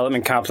some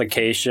development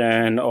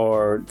complication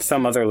or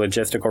some other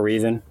logistical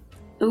reason?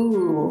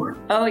 Ooh.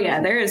 Oh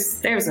yeah,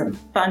 there's a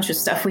bunch of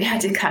stuff we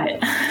had to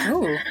cut.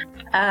 Ooh.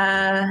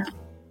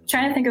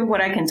 Trying to think of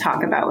what I can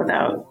talk about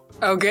without...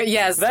 Oh, good.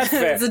 Yes, that's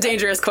fair. It's a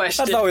dangerous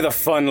question. That's always a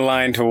fun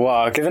line to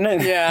walk, isn't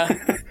it? Yeah.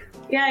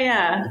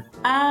 Yeah.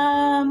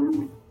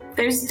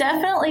 There's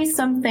definitely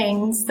some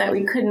things that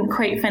we couldn't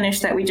quite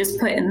finish that we just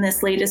put in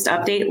this latest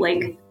update,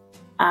 like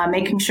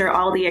making sure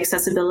all the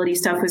accessibility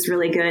stuff was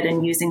really good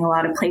and using a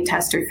lot of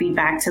playtester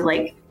feedback to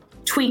like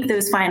tweak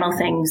those final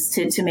things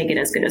to make it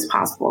as good as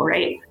possible,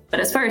 right? But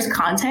as far as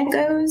content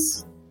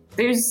goes, I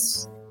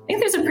think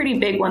there's a pretty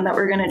big one that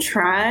we're going to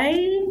try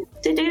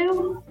to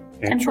do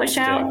and push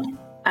out.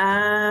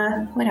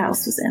 What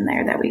else was in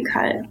there that we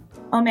cut?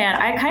 Oh man,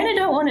 I kind of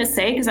don't want to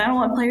say because I don't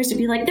want players to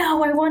be like,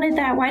 no, I wanted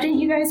that. Why didn't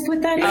you guys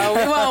put that in?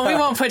 Oh, we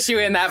won't put you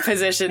in that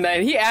position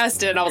then. He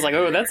asked it and I was like,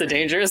 oh, that's a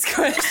dangerous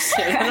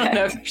question. I don't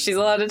know if she's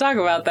allowed to talk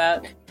about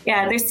that.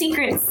 Yeah, there's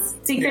secrets.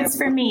 Secrets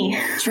for me.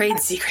 Trade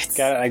secrets.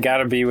 I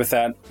gotta be with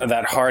that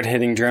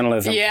hard-hitting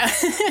journalism. Yeah.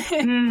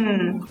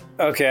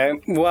 Okay,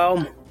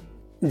 well,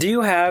 do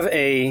you have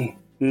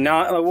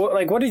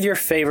what is your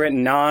favorite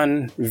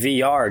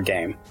non-VR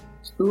game?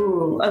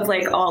 Ooh, of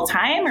like all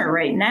time or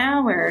right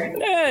now or?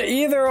 Yeah,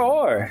 either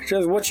or.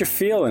 Just what you're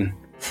feeling.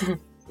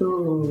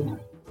 Ooh,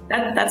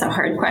 that's a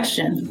hard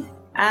question.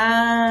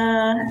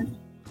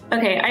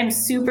 Okay, I'm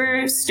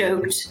super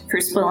stoked for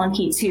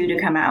Spelunky 2 to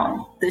come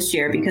out this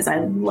year because I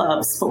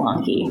love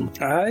Spelunky.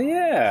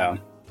 Yeah.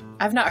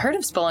 I've not heard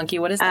of Spelunky.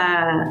 What is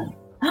that?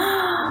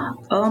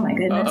 Oh my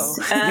goodness.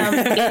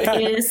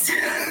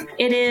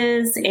 It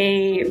is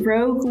a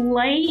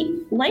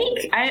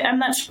roguelite. I'm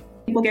not sure.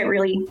 People get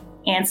really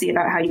antsy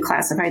about how you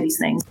classify these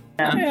things.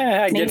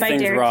 I get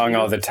things wrong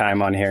all the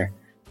time on here.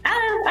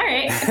 All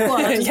right. Cool.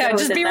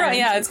 Just be wrong.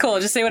 Yeah, it's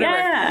cool. Just say whatever.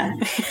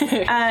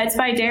 Yeah. It's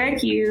by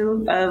Derek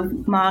Yu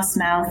of Moss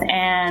Mouth,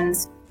 and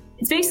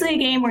it's basically a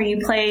game where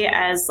you play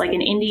as like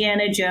an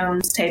Indiana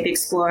Jones type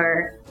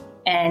explorer,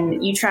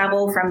 and you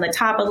travel from the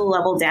top of the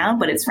level down,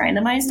 but it's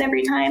randomized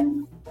every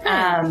time.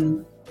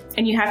 And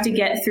you have to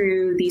get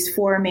through these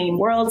 4 main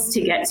worlds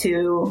to get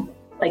to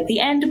like the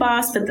end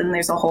boss, but then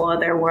there's a whole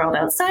other world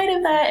outside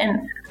of that.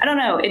 And I don't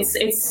know,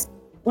 it's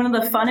one of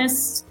the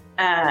funnest,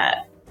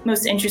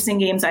 most interesting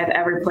games I've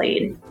ever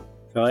played.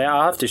 Oh yeah,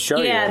 I'll have to show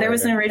you. Yeah, there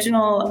was an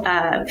original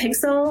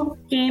Pixel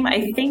game,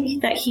 I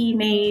think, that he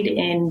made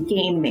in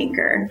Game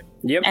Maker.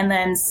 Yep. And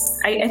then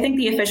I think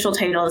the official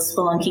title is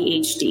Spelunky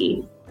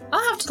HD.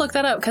 I'll have to look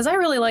that up because I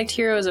really liked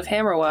Heroes of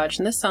Hammerwatch,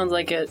 and this sounds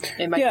like it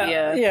might be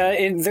a...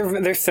 Yeah,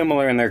 they're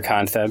similar in their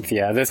concept.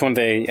 Yeah, this one's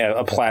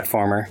a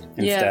platformer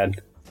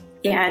instead.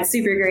 Yeah, it's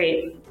super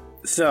great.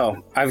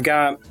 So, I've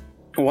got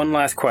one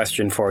last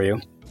question for you.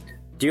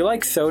 Do you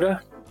like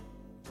soda?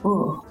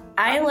 Ooh.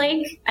 I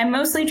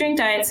mostly drink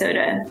diet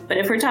soda, but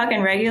if we're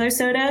talking regular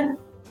soda,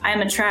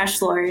 I'm a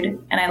trash lord,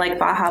 and I like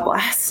Baja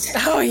Blast.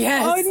 Oh,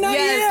 yes. Oh, no,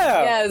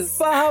 yes.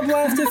 Baja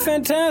Blast is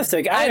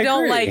fantastic. I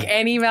don't agree. like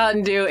any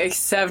Mountain Dew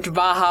except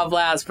Baja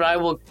Blast, but I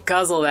will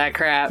guzzle that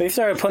crap. They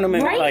started putting them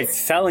in,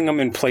 selling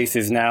them in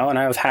places now, and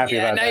I was happy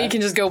about that. Now you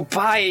can just go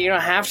buy it. You don't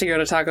have to go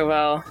to Taco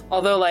Bell.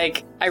 Although,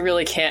 I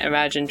really can't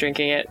imagine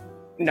drinking it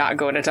not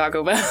go to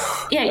Taco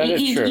Bell. Yeah, That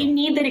is true. you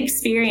need that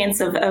experience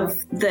of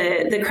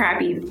the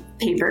crappy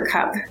paper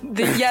cup.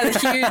 The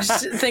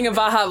huge thing of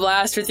Baja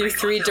Blast with your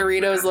 3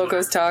 Doritos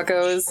Locos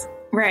Tacos.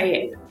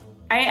 Right.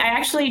 I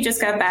actually just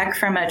got back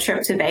from a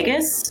trip to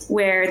Vegas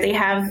where they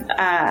have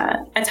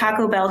a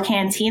Taco Bell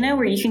cantina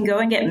where you can go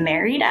and get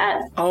married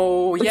at.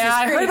 Oh, Which yeah, is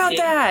I heard about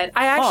crazy. that.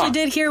 I actually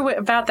did hear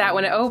about that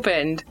when it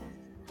opened.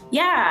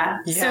 Yeah.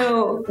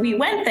 So we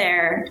went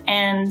there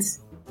and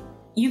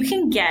you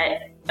can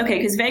get, okay,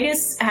 because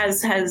Vegas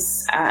has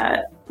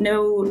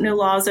no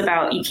laws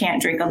about you can't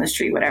drink on the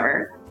street,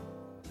 whatever.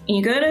 And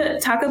you go to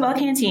Taco Bell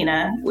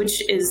Cantina,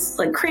 which is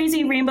like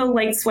crazy rainbow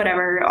lights,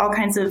 whatever, all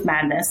kinds of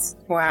madness.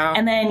 Wow.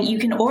 And then you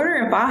can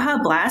order a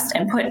Baja Blast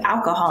and put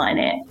alcohol in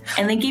it.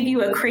 And they give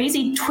you a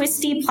crazy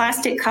twisty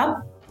plastic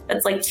cup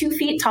that's like 2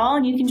 feet tall,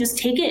 and you can just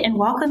take it and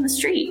walk on the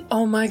street.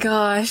 Oh my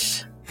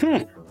gosh.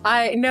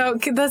 I know,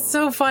 that's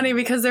so funny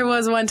because there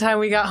was one time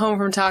we got home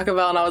from Taco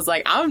Bell and I was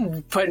like,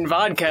 I'm putting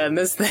vodka in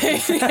this thing.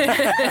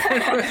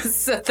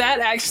 So that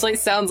actually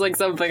sounds like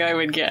something I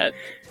would get.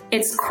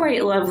 It's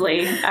quite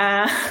lovely.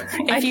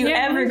 If you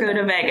ever go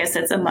to Vegas,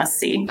 it's a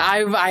must-see.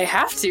 I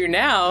have to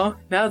now.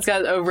 Now it's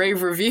got a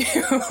rave review.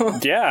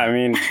 Yeah, I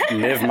mean,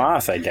 Liv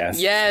Moss, I guess.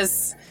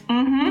 Yes.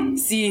 Mm-hmm.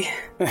 See.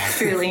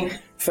 Truly.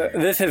 So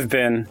this has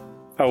been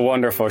a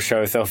wonderful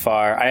show so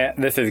far.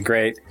 This is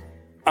great.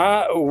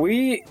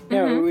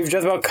 We've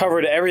just about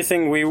covered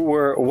everything we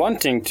were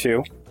wanting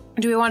to.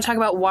 Do we want to talk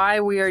about why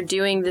we are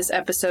doing this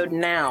episode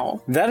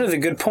now? That is a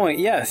good point,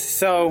 yes.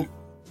 So,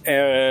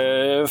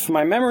 if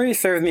my memory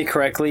serves me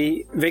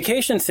correctly,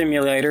 Vacation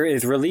Simulator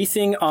is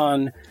releasing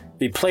on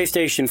the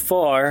PlayStation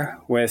 4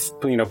 with,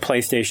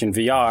 PlayStation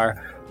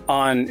VR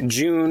on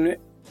June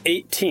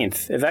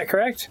 18th. Is that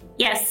correct?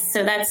 Yes,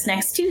 so that's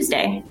next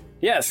Tuesday.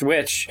 Yes,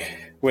 which,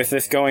 with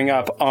this going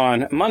up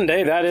on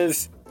Monday, that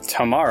is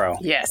tomorrow.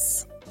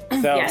 Yes.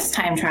 So, Yes,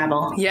 time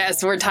travel.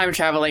 Yes, we're time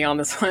traveling on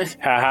this one.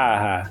 ha ha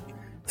ha.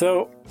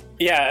 So,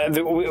 yeah,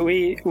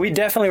 we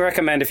definitely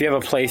recommend if you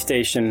have a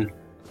PlayStation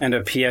and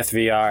a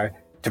PSVR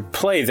to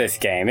play this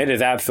game. It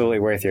is absolutely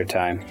worth your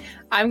time.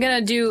 I'm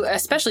going to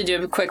especially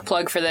do a quick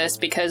plug for this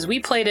because we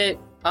played it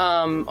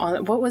on,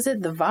 what was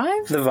it, the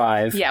Vive? The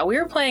Vive. Yeah, we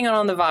were playing it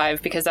on the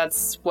Vive because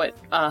that's what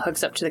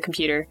hooks up to the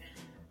computer.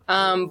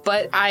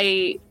 But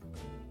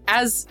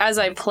as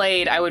I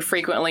played, I would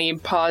frequently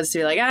pause to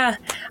be like,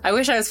 I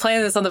wish I was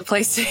playing this on the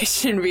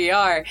PlayStation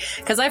VR,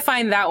 because I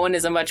find that one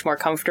is a much more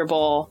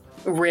comfortable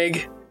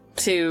rig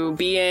to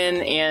be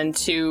in and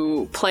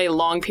to play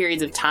long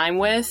periods of time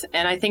with.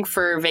 And I think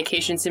for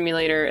Vacation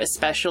Simulator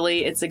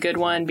especially, it's a good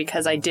one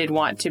because I did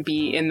want to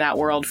be in that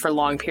world for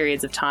long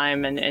periods of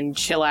time and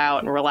chill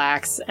out and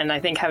relax. And I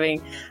think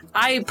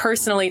I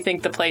personally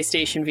think the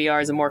PlayStation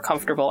VR is a more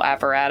comfortable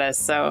apparatus.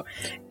 So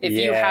if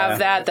you have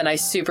that, then I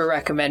super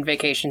recommend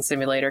Vacation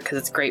Simulator because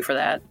it's great for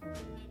that.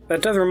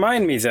 That does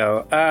remind me,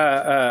 though.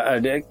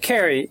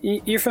 Carrie,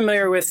 you're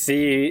familiar with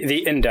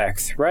the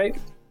Index, right?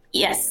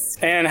 Yes.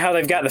 And how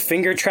they've got the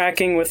finger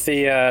tracking with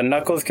the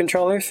Knuckles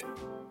controllers?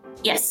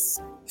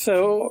 Yes.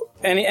 So,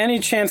 any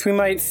chance we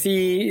might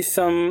see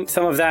some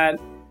of that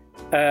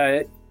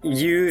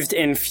used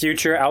in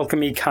future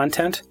Owlchemy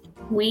content?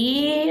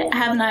 We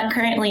have not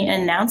currently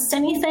announced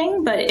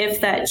anything, but if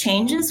that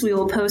changes, we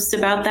will post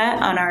about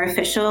that on our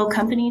official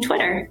company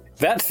Twitter.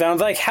 That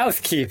sounds like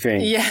housekeeping.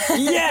 Yeah.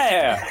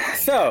 Yeah!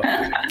 So,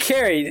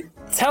 Carrie,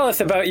 tell us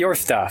about your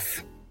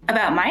stuff.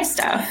 About my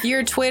stuff.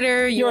 Your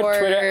Twitter, Your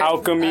Twitter,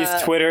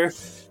 Owlchemy's Twitter.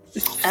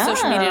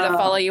 social media to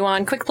follow you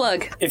on. Quick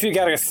plug. If you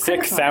got a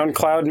sick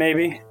SoundCloud,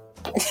 maybe.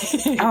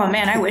 Oh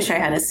man, I wish I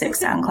had a sick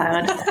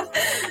SoundCloud.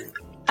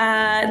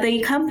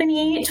 The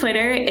company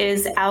Twitter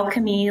is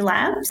Owlchemy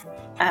Labs,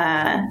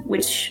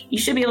 which you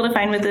should be able to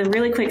find with a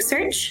really quick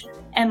search.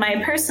 And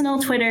my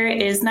personal Twitter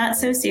is Not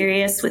So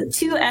Serious with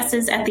 2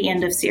 S's at the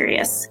end of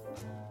serious.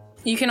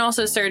 You can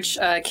also search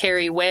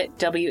Carrie Witt,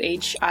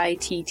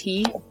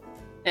 WHITT,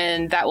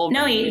 and that will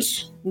No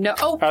H. No.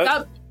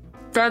 Oh,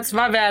 that's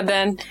my bad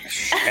then.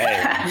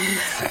 Hey.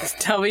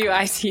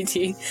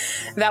 WITT.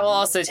 That will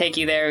also take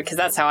you there because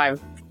that's how I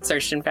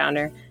searched and found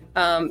her.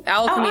 Owlchemy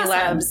awesome.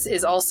 Labs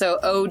is also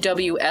OWLCHEMY,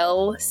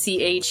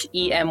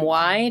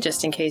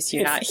 just in case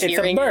you're not hearing.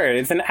 It's a bird.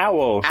 It's an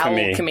owl.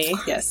 Owlchemy,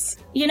 yes.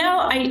 You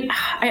know,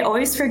 I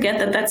always forget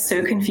that that's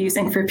so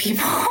confusing for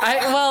people.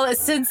 Well,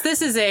 since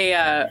this is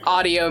a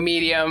audio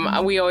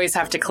medium, we always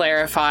have to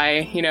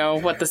clarify,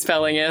 what the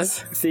spelling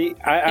is. See,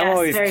 I'm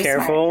always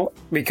careful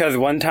because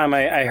one time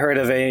I heard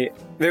of it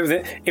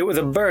was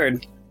a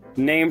bird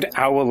named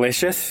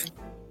Owlicious.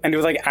 And it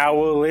was like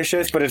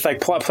Owlicious, but it's like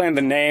playing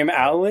the name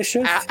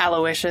Owlicious.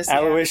 Aloysius.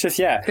 Aloysius,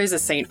 yeah. There's a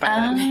saint by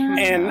that name.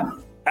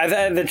 And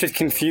that just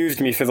confused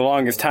me for the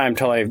longest time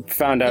till I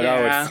found out,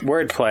 it's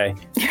wordplay.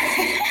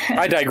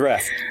 I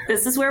digress.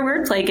 This is where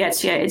wordplay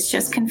gets you. It's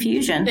just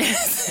confusion.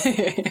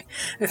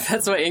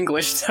 That's what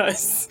English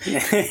does.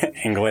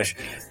 English.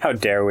 How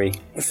dare we?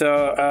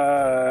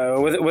 So,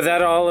 was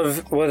that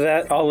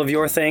all of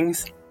your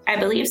things? I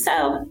believe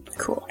so.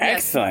 Cool.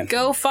 Excellent. Yes,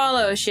 go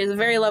follow. She has a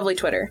very lovely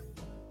Twitter.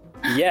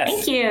 Yes.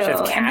 Thank you.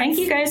 And thank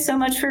you guys so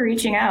much for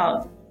reaching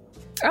out.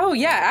 Oh,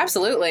 yeah,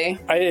 absolutely.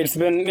 It's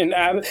been an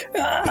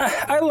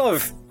I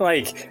love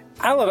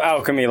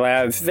Owlchemy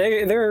Labs.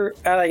 They're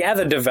like, as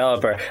a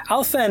developer,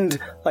 I'll send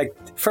like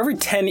for every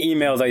 10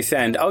 emails I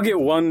send, I'll get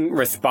one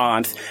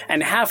response,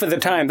 and half of the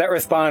time that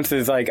response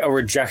is like a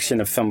rejection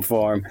of some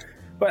form.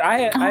 But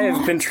I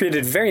have been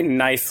treated very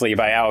nicely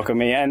by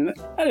Owlchemy, and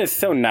that is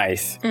so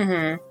nice.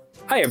 Mm-hmm.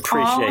 I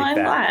appreciate I'm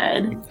that.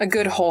 glad. A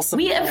good wholesome.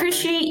 We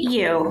appreciate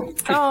you.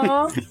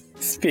 Aw.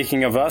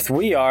 Speaking of us,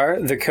 we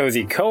are the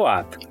Cozy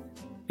Co-op.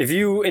 If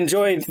you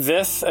enjoyed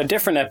this, a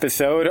different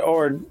episode,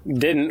 or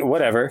didn't,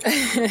 whatever,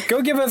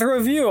 go give us a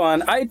review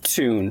on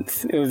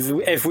iTunes.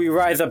 If we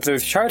rise up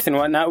those charts and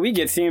whatnot, we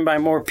get seen by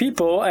more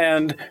people,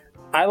 and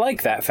I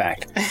like that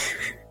fact.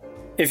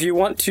 If you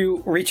want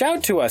to reach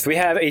out to us, we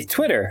have a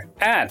Twitter,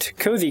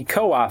 @Cozy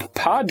Co-op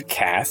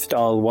Podcast,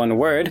 all one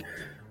word.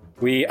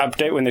 We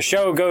update when the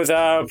show goes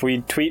up,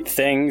 we tweet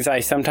things, I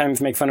sometimes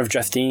make fun of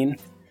Justine.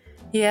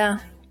 Yeah.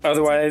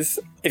 Otherwise,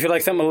 if you'd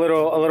like something a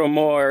little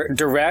more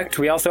direct,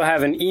 we also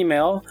have an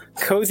email,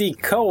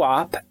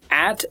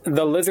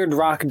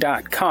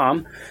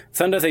 cozycoop@thelizardrock.com.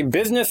 Send us a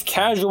business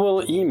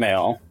casual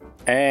email.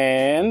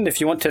 And if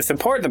you want to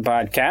support the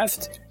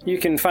podcast, you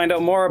can find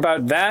out more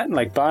about that,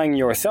 like buying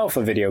yourself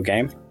a video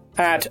game,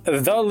 at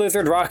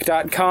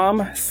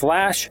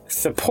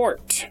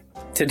thelizardrock.com/support.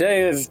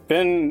 Today has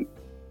been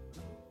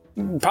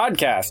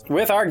podcast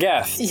with our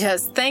guest.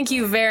 Yes, thank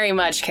you very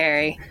much,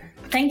 Carrie.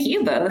 Thank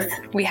you both.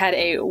 We had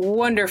a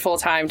wonderful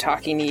time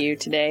talking to you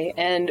today,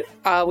 and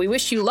we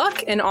wish you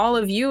luck in all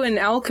of you and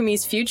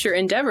Owlchemy's future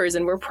endeavors,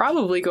 and we're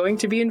probably going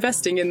to be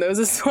investing in those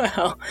as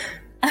well.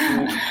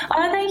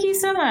 Oh, thank you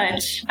so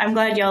much. I'm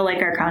glad y'all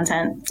like our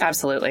content.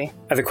 Absolutely.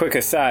 As a quick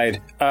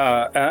aside,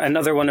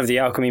 another one of the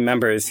Owlchemy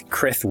members,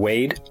 Chris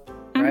Wade,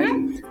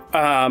 right?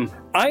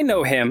 I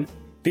know him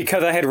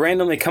because I had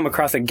randomly come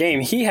across a game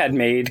he had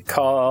made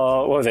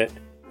called, what was it?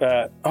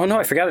 Oh no,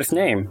 I forgot its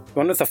name.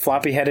 One with the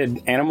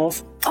floppy-headed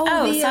animals.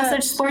 Oh,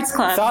 Sausage Sports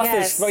Club. Sausage.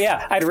 Yes. Well,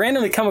 yeah, I'd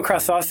randomly come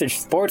across Sausage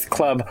Sports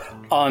Club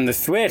on the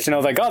Switch, and I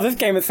was like, "Oh, this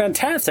game is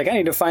fantastic! I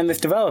need to find this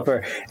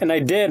developer." And I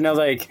did, and I was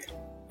like,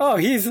 "Oh,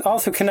 he's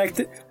also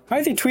connected. Why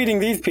is he tweeting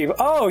these people?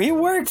 Oh, he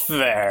works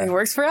there. It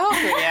works for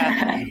Owlchemy,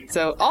 yeah.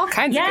 So all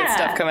kinds of good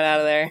stuff coming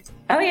out of there.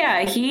 Oh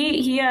yeah,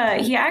 he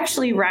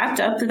actually wrapped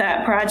up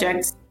that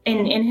project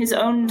in his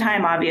own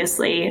time,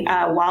 obviously,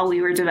 while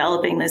we were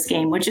developing this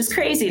game, which is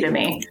crazy to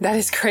me. That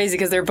is crazy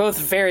because they're both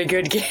very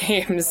good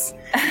games.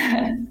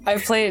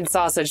 I've played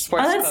Sausage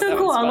Sports. Oh, that's so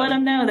cool! I'll let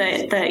him know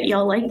that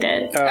y'all liked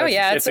it. Oh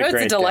yeah, it's a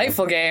great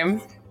delightful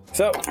game.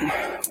 So,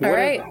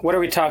 what are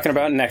we talking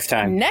about next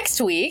time? Next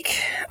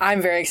week,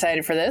 I'm very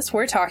excited for this.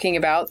 We're talking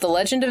about The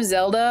Legend of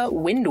Zelda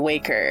Wind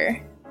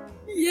Waker.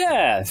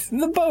 Yes,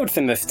 the boats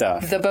and the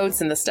stuff. The boats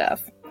and the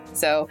stuff.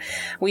 So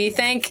we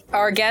thank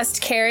our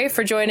guest, Carrie,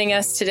 for joining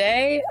us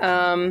today.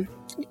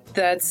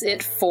 That's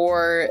it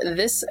for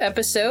this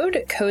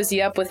episode.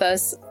 Cozy up with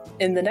us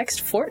in the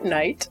next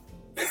fortnight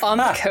on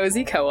the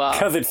Cozy Co-op.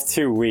 Because it's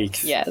 2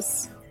 weeks.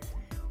 Yes.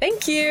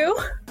 Thank you.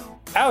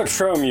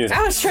 Outro music.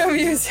 Outro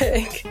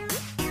music.